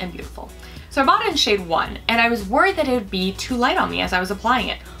massive and beautiful. So I bought it in shade 1, and I was worried that it would be too light on me as I was applying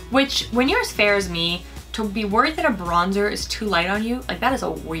it. Which, when you're as fair as me, to be worried that a bronzer is too light on you, like, that is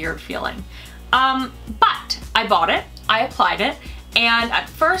a weird feeling. But I bought it, I applied it, and at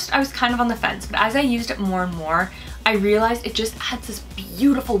first I was kind of on the fence, but as I used it more and more, I realized it just adds this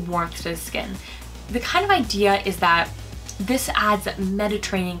beautiful warmth to the skin. The kind of idea is that this adds that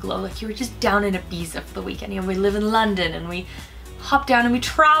Mediterranean glow, like you were just down in Ibiza for the weekend. You know, we live in London and we hop down and we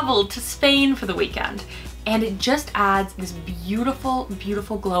traveled to Spain for the weekend. And it just adds this beautiful,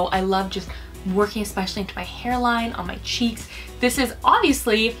 beautiful glow. I love just working especially into my hairline, on my cheeks. This is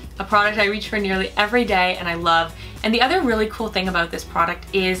obviously a product I reach for nearly every day and I love. And the other really cool thing about this product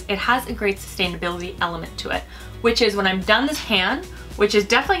is it has a great sustainability element to it, which is when I'm done this pan, which is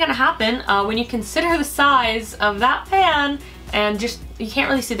definitely gonna happen when you consider the size of that pan, and just, you can't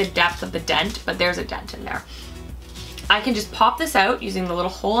really see the depth of the dent, but there's a dent in there. I can just pop this out using the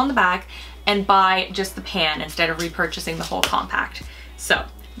little hole on the back and buy just the pan instead of repurchasing the whole compact. So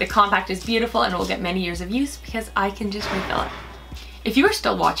the compact is beautiful and will get many years of use because I can just refill it. If you are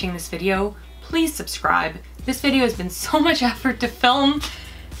still watching this video, please subscribe. This video has been so much effort to film.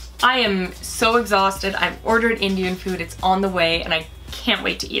 I am so exhausted. I've ordered Indian food, it's on the way, and I can't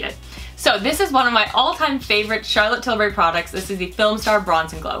wait to eat it. So this is one of my all-time favorite Charlotte Tilbury products. This is the Film Star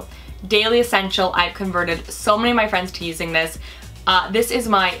Bronze and Glow. Daily essential. I've converted so many of my friends to using this. This is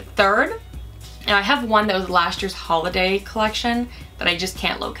my third, and I have one that was last year's holiday collection that I just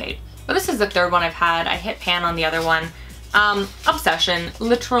can't locate. But this is the third one I've had. I hit pan on the other one. Obsession,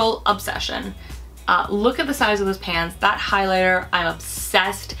 literal obsession. Look at the size of those pans. That highlighter, I'm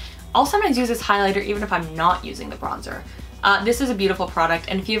obsessed. I'll sometimes use this highlighter even if I'm not using the bronzer. This is a beautiful product,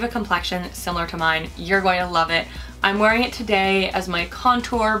 and if you have a complexion similar to mine, you're going to love it. I'm wearing it today as my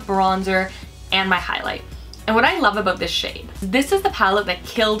contour, bronzer, and my highlight. And what I love about this shade, this is the palette that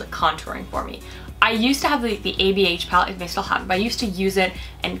killed contouring for me. I used to have the ABH palette, if I still have it, but I used to use it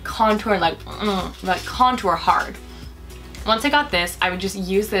and contour like contour hard. Once I got this, I would just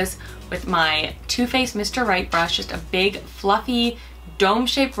use this with my Too Faced Mr. Right brush, just a big fluffy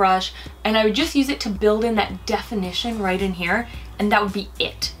dome-shaped brush, and I would just use it to build in that definition right in here, and that would be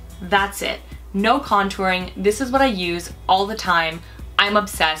it. That's it. No contouring. This is what I use all the time. I'm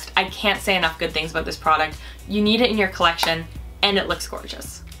obsessed. I can't say enough good things about this product. You need it in your collection, and it looks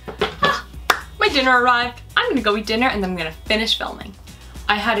gorgeous. My dinner arrived. I'm gonna go eat dinner and then I'm gonna finish filming.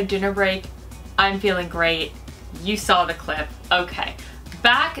 I had a dinner break. I'm feeling great. You saw the clip. Okay,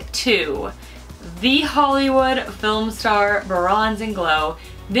 back to the Hollywood Film Star Bronze and Glow.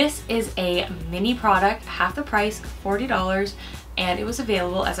 This is a mini product, half the price, $40, and it was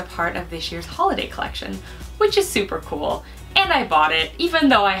available as a part of this year's holiday collection, which is super cool. And I bought it, even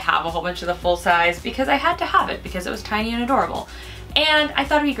though I have a whole bunch of the full size, because I had to have it because it was tiny and adorable. And I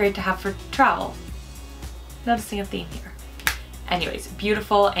thought it'd be great to have for travel. Noticing a theme here. Anyways,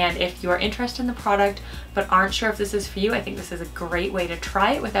 beautiful, and if you're interested in the product but aren't sure if this is for you, I think this is a great way to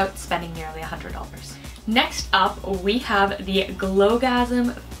try it without spending nearly $100. Next up, we have the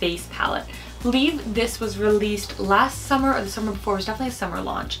Glowgasm Face Palette. I believe this was released last summer or the summer before. It was definitely a summer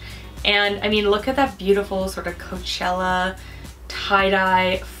launch. And I mean, look at that beautiful sort of Coachella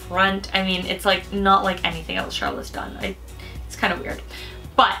tie-dye front. I mean, it's like not like anything else Charlotte's done. It's kind of weird,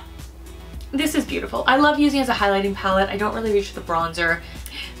 but this is beautiful. I love using it as a highlighting palette. I don't really reach for the bronzer.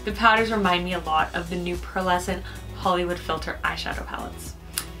 The powders remind me a lot of the new Pearlescent Hollywood Filter eyeshadow palettes.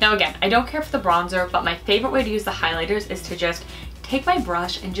 Now again, I don't care for the bronzer, but my favorite way to use the highlighters is to just take my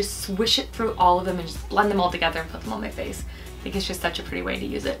brush and just swish it through all of them and just blend them all together and put them on my face. I think it's just such a pretty way to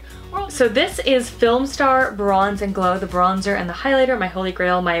use it. So this is Film Star Bronze and Glow, the bronzer and the highlighter, my holy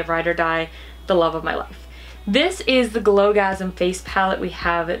grail, my ride or die, the love of my life. This is the Glowgasm face palette. We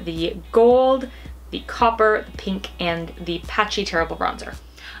have the gold, the copper, the pink, and the patchy terrible bronzer.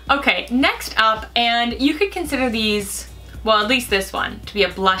 Okay, next up, and you could consider these, well, at least this one, to be a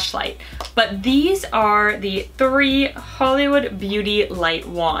blush light, but these are the 3 Hollywood Beauty Light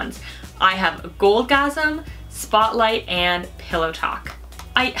Wands. I have Goldgasm, Spotlight, and Pillow Talk.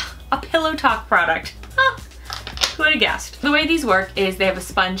 A Pillow Talk product. Who would have guessed? The way these work is they have a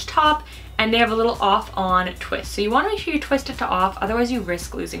sponge top and they have a little off-on twist. So you want to make sure you twist it to off, otherwise you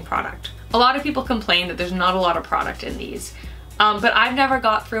risk losing product. A lot of people complain that there's not a lot of product in these, but I've never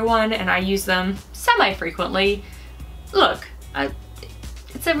got through one and I use them semi-frequently. Look,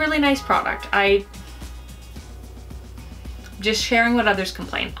 it's a really nice product. I'm just sharing what others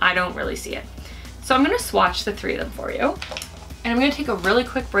complain. I don't really see it. So I'm gonna swatch the 3 of them for you. And I'm gonna take a really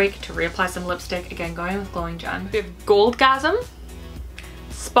quick break to reapply some lipstick. Again, going with Glowing Gem. We have Goldgasm,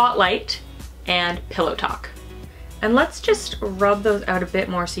 Spotlight, and Pillow Talk. And let's just rub those out a bit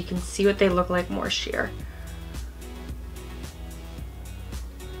more so you can see what they look like more sheer.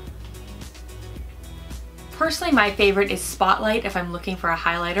 Personally, my favorite is Spotlight if I'm looking for a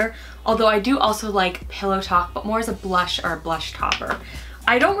highlighter, although I do also like Pillow Talk, but more as a blush or a blush topper.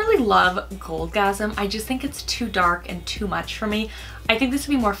 I don't really love Goldgasm. I just think it's too dark and too much for me. I think this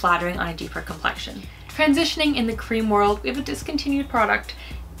would be more flattering on a deeper complexion. Transitioning in the cream world, we have a discontinued product.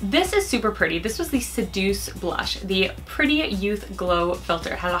 This is super pretty. This was the Seduce blush, the Pretty Youth Glow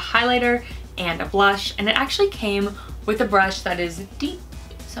filter. It has a highlighter and a blush, and it actually came with a brush that is deep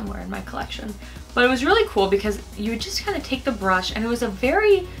somewhere in my collection. But it was really cool because you would just kind of take the brush and it was a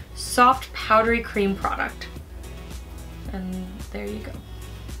very soft powdery cream product. And there you go.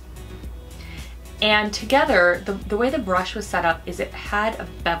 And together, the way the brush was set up is it had a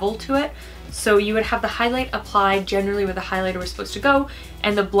bevel to it. So you would have the highlight applied generally where the highlighter was supposed to go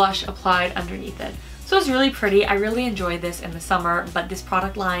and the blush applied underneath it. So it was really pretty. I really enjoyed this in the summer, but this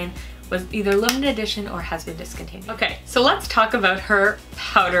product line was either limited edition or has been discontinued. Okay, so let's talk about her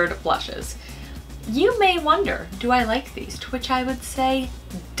powdered blushes. You may wonder, do I like these? To which I would say,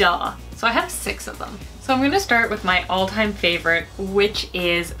 duh. So I have 6 of them. So I'm gonna start with my all-time favorite, which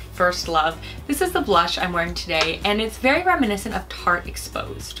is First Love. This is the blush I'm wearing today, and it's very reminiscent of Tarte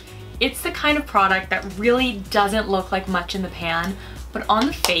Exposed. It's the kind of product that really doesn't look like much in the pan, but on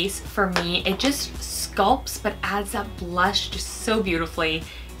the face, for me, it just sculpts but adds that blush just so beautifully.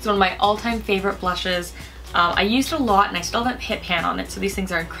 It's one of my all-time favorite blushes. I used it a lot and I still haven't hit pan on it, so these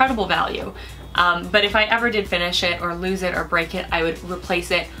things are incredible value. But if I ever did finish it or lose it or break it, I would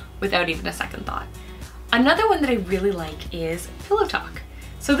replace it without even a second thought. Another one that I really like is Pillow Talk.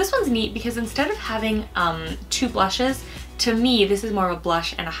 So this one's neat because instead of having 2 blushes, to me this is more of a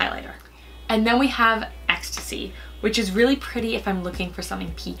blush and a highlighter. And then we have Ecstasy, which is really pretty if I'm looking for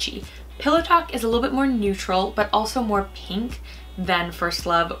something peachy. Pillow Talk is a little bit more neutral, but also more pink. then First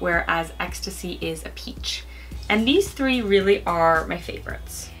Love, whereas Ecstasy is a peach. And these three really are my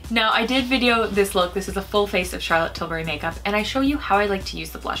favorites. Now, I did video this look. This is a full face of Charlotte Tilbury makeup, and I show you how I like to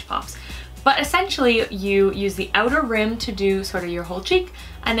use the blush pops. But essentially, you use the outer rim to do sort of your whole cheek,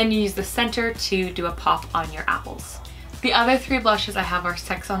 and then you use the center to do a pop on your apples. The other three blushes I have are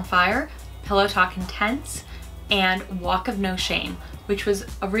Sex on Fire, Pillow Talk Intense, and Walk of No Shame, which was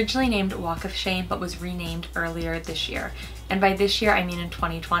originally named Walk of Shame but was renamed earlier this year. And by this year, I mean in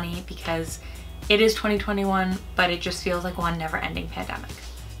 2020, because it is 2021, but it just feels like one never-ending pandemic.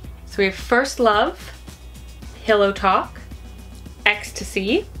 So we have First Love, Pillow Talk,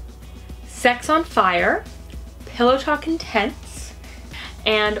 Ecstasy, Sex on Fire, Pillow Talk Intense,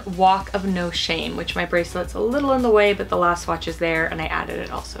 and Walk of No Shame, which my bracelet's a little in the way, but the last swatch is there and I added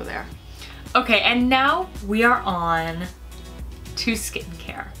it also there. Okay, and now we are on to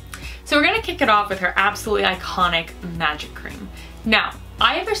skincare. So we're gonna kick it off with her absolutely iconic Magic Cream. Now,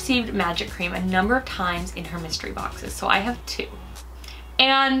 I have received Magic Cream a number of times in her mystery boxes, so I have 2.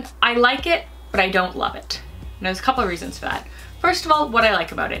 And I like it, but I don't love it. And there's a couple of reasons for that. First of all, what I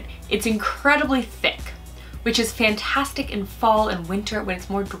like about it, it's incredibly thick, which is fantastic in fall and winter when it's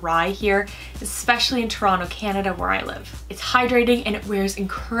more dry here, especially in Toronto, Canada, where I live. It's hydrating and it wears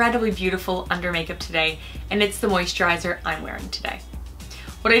incredibly beautiful under makeup today, and it's the moisturizer I'm wearing today.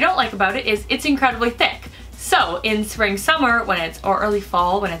 What I don't like about it is it's incredibly thick. So in spring, summer, or early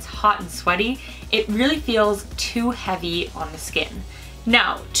fall, when it's hot and sweaty, it really feels too heavy on the skin.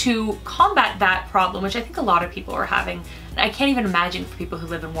 Now, to combat that problem, which I think a lot of people are having, and I can't even imagine for people who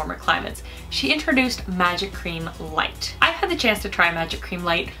live in warmer climates, she introduced Magic Cream Light. I've had the chance to try Magic Cream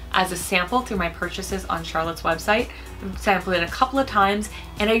Light as a sample through my purchases on Charlotte's website. I've sampled it a couple of times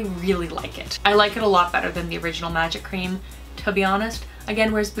and I really like it. I like it a lot better than the original Magic Cream, to be honest.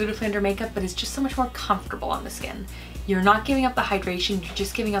 Again, wears beautifully under makeup, but it's just so much more comfortable on the skin. You're not giving up the hydration, you're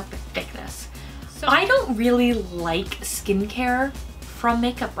just giving up the thickness. So I don't really like skincare from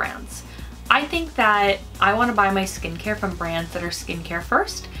makeup brands. I think that I want to buy my skincare from brands that are skincare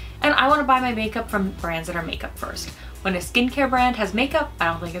first, and I want to buy my makeup from brands that are makeup first. When a skincare brand has makeup, I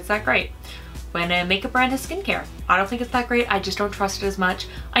don't think it's that great. When a makeup brand has skincare, I don't think it's that great. I just don't trust it as much.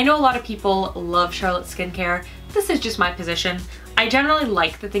 I know a lot of people love Charlotte's skincare. This is just my position. I generally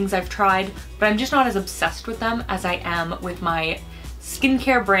like the things I've tried, but I'm just not as obsessed with them as I am with my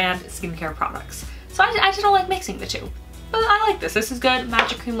skincare brand skincare products. So I just don't like mixing the two. But I like this. This is good.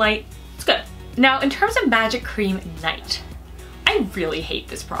 Magic Cream Light. It's good. Now, in terms of Magic Cream Night, I really hate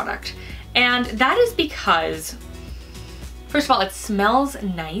this product. And that is because, first of all, it smells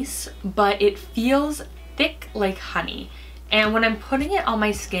nice, but it feels thick like honey. And when I'm putting it on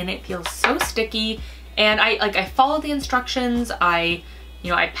my skin, it feels so sticky. And I follow the instructions. I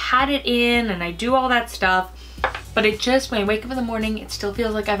pat it in and I do all that stuff. But it just, when I wake up in the morning, it still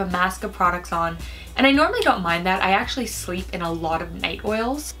feels like I have a mask of products on. And I normally don't mind that. I actually sleep in a lot of night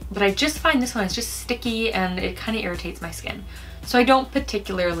oils, but I just find this one is just sticky and it kind of irritates my skin. So I don't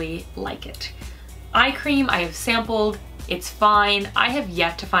particularly like it. Eye cream, I have sampled. It's fine. I have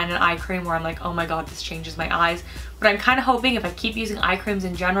yet to find an eye cream where I'm like, oh my god, this changes my eyes. But I'm kind of hoping if I keep using eye creams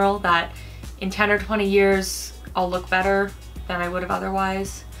in general that in 10 or 20 years, I'll look better than I would have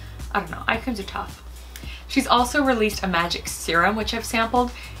otherwise. I don't know, eye creams are tough. She's also released a magic serum, which I've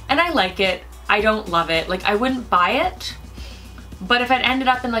sampled, and I like it. I don't love it. Like, I wouldn't buy it, but if it ended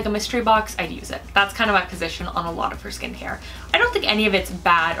up in like a mystery box, I'd use it. That's kind of my position on a lot of her skincare. I don't think any of it's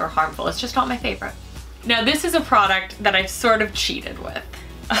bad or harmful. It's just not my favorite. Now, this is a product that I've sort of cheated with.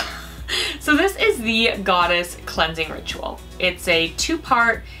 So this is the Goddess Cleansing Ritual. It's a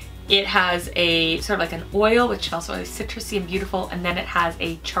 2-part. It has a sort of like an oil, which smells really citrusy and beautiful, and then it has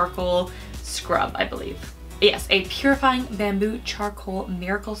a charcoal scrub, I believe. Yes, a Purifying Bamboo Charcoal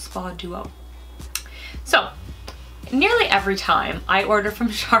Miracle Spa Duo. So, nearly every time I order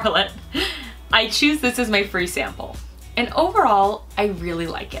from Charlotte, I choose this as my free sample. And overall, I really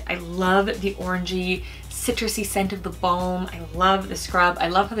like it. I love the orangey, citrusy scent of the balm. I love the scrub. I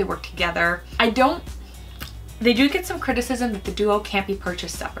love how they work together. They do get some criticism that the duo can't be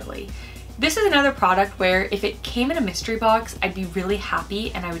purchased separately. This is another product where if it came in a mystery box, I'd be really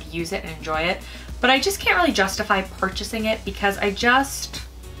happy and I would use it and enjoy it. But I just can't really justify purchasing it because I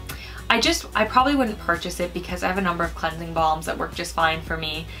probably wouldn't purchase it because I have a number of cleansing balms that work just fine for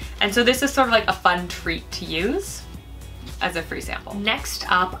me. And so this is sort of like a fun treat to use as a free sample.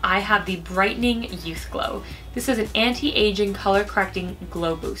 Next up, I have the Brightening Youth Glow. This is an anti-aging color correcting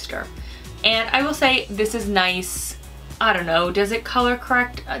glow booster. And I will say this is nice. I don't know, does it color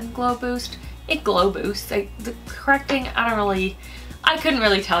correct and glow boost? It glow boosts. The correcting, I couldn't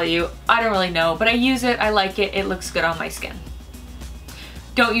really tell you. I don't really know, but I use it, I like it, it looks good on my skin.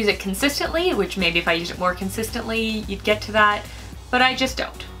 Don't use it consistently, which maybe if I used it more consistently, you'd get to that, but I just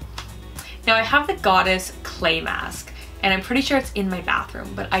don't. Now I have the Goddess Clay Mask, and I'm pretty sure it's in my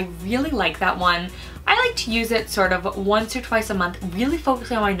bathroom, but I really like that one. I like to use it sort of once or twice a month, really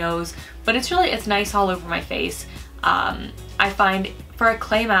focusing on my nose, but it's nice all over my face. I find for a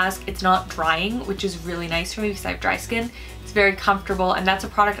clay mask, it's not drying, which is really nice for me because I have dry skin. It's very comfortable, and that's a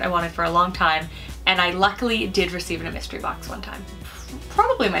product I wanted for a long time, and I luckily did receive in a mystery box one time.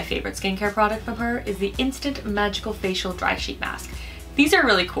 Probably my favorite skincare product from her is the Instant Magical Facial Dry Sheet Mask. These are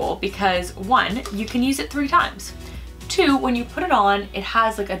really cool because 1, you can use it 3 times. 2, when you put it on, it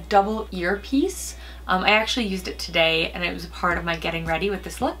has like a double earpiece. I actually used it today and it was a part of my getting ready with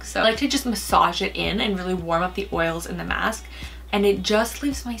this look. So I like to just massage it in and really warm up the oils in the mask, and it just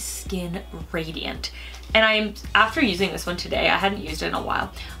leaves my skin radiant. And after using this one today, I hadn't used it in a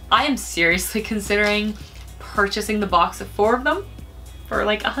while, I am seriously considering purchasing the box of 4 of them for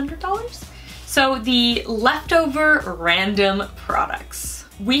like $100. So the leftover random products.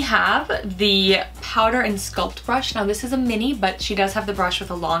 We have the powder and sculpt brush. Now this is a mini, but she does have the brush with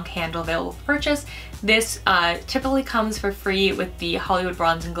a long handle available for purchase. This typically comes for free with the Hollywood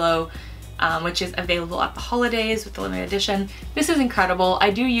Bronze and Glow, which is available at the holidays with the limited edition. This is incredible. I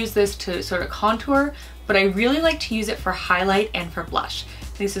do use this to sort of contour, but I really like to use it for highlight and for blush.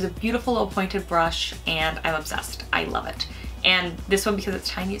 This is a beautiful little pointed brush and I'm obsessed. I love it. And this one, because it's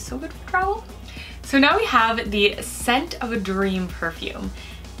tiny, is so good for travel. So now we have the Scent of a Dream perfume.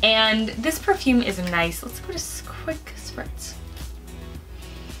 And this perfume is nice. Let's go to quick spritz.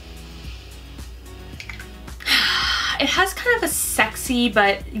 It has kind of a sexy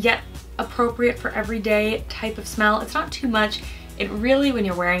but yet appropriate for everyday type of smell. It's not too much. It really, when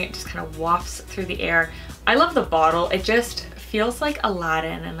you're wearing it, just kind of wafts through the air. I love the bottle. It just feels like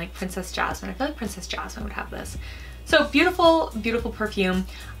Aladdin and like Princess Jasmine. I feel like Princess Jasmine would have this. So beautiful, beautiful perfume.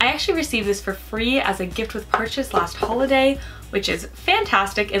 I actually received this for free as a gift with purchase last holiday, which is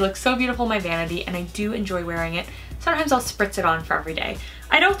fantastic. It looks so beautiful in my vanity and I do enjoy wearing it. Sometimes I'll spritz it on for every day.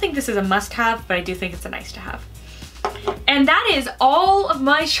 I don't think this is a must-have, but I do think it's a nice to have. And that is all of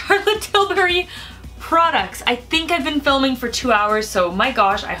my Charlotte Tilbury products. I think I've been filming for 2 hours, so my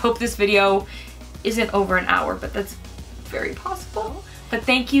gosh, I hope this video isn't over an hour, but that's very possible. But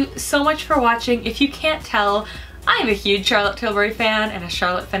thank you so much for watching. If you can't tell, I'm a huge Charlotte Tilbury fan and a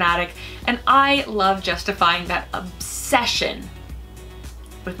Charlotte fanatic, and I love justifying that obsession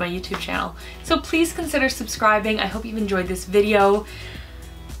with my YouTube channel. So please consider subscribing. I hope you've enjoyed this video.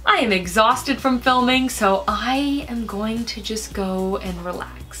 I am exhausted from filming, so I am going to just go and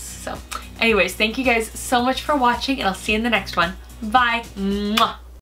relax. So anyways, thank you guys so much for watching, and I'll see you in the next one. Bye. Mwah.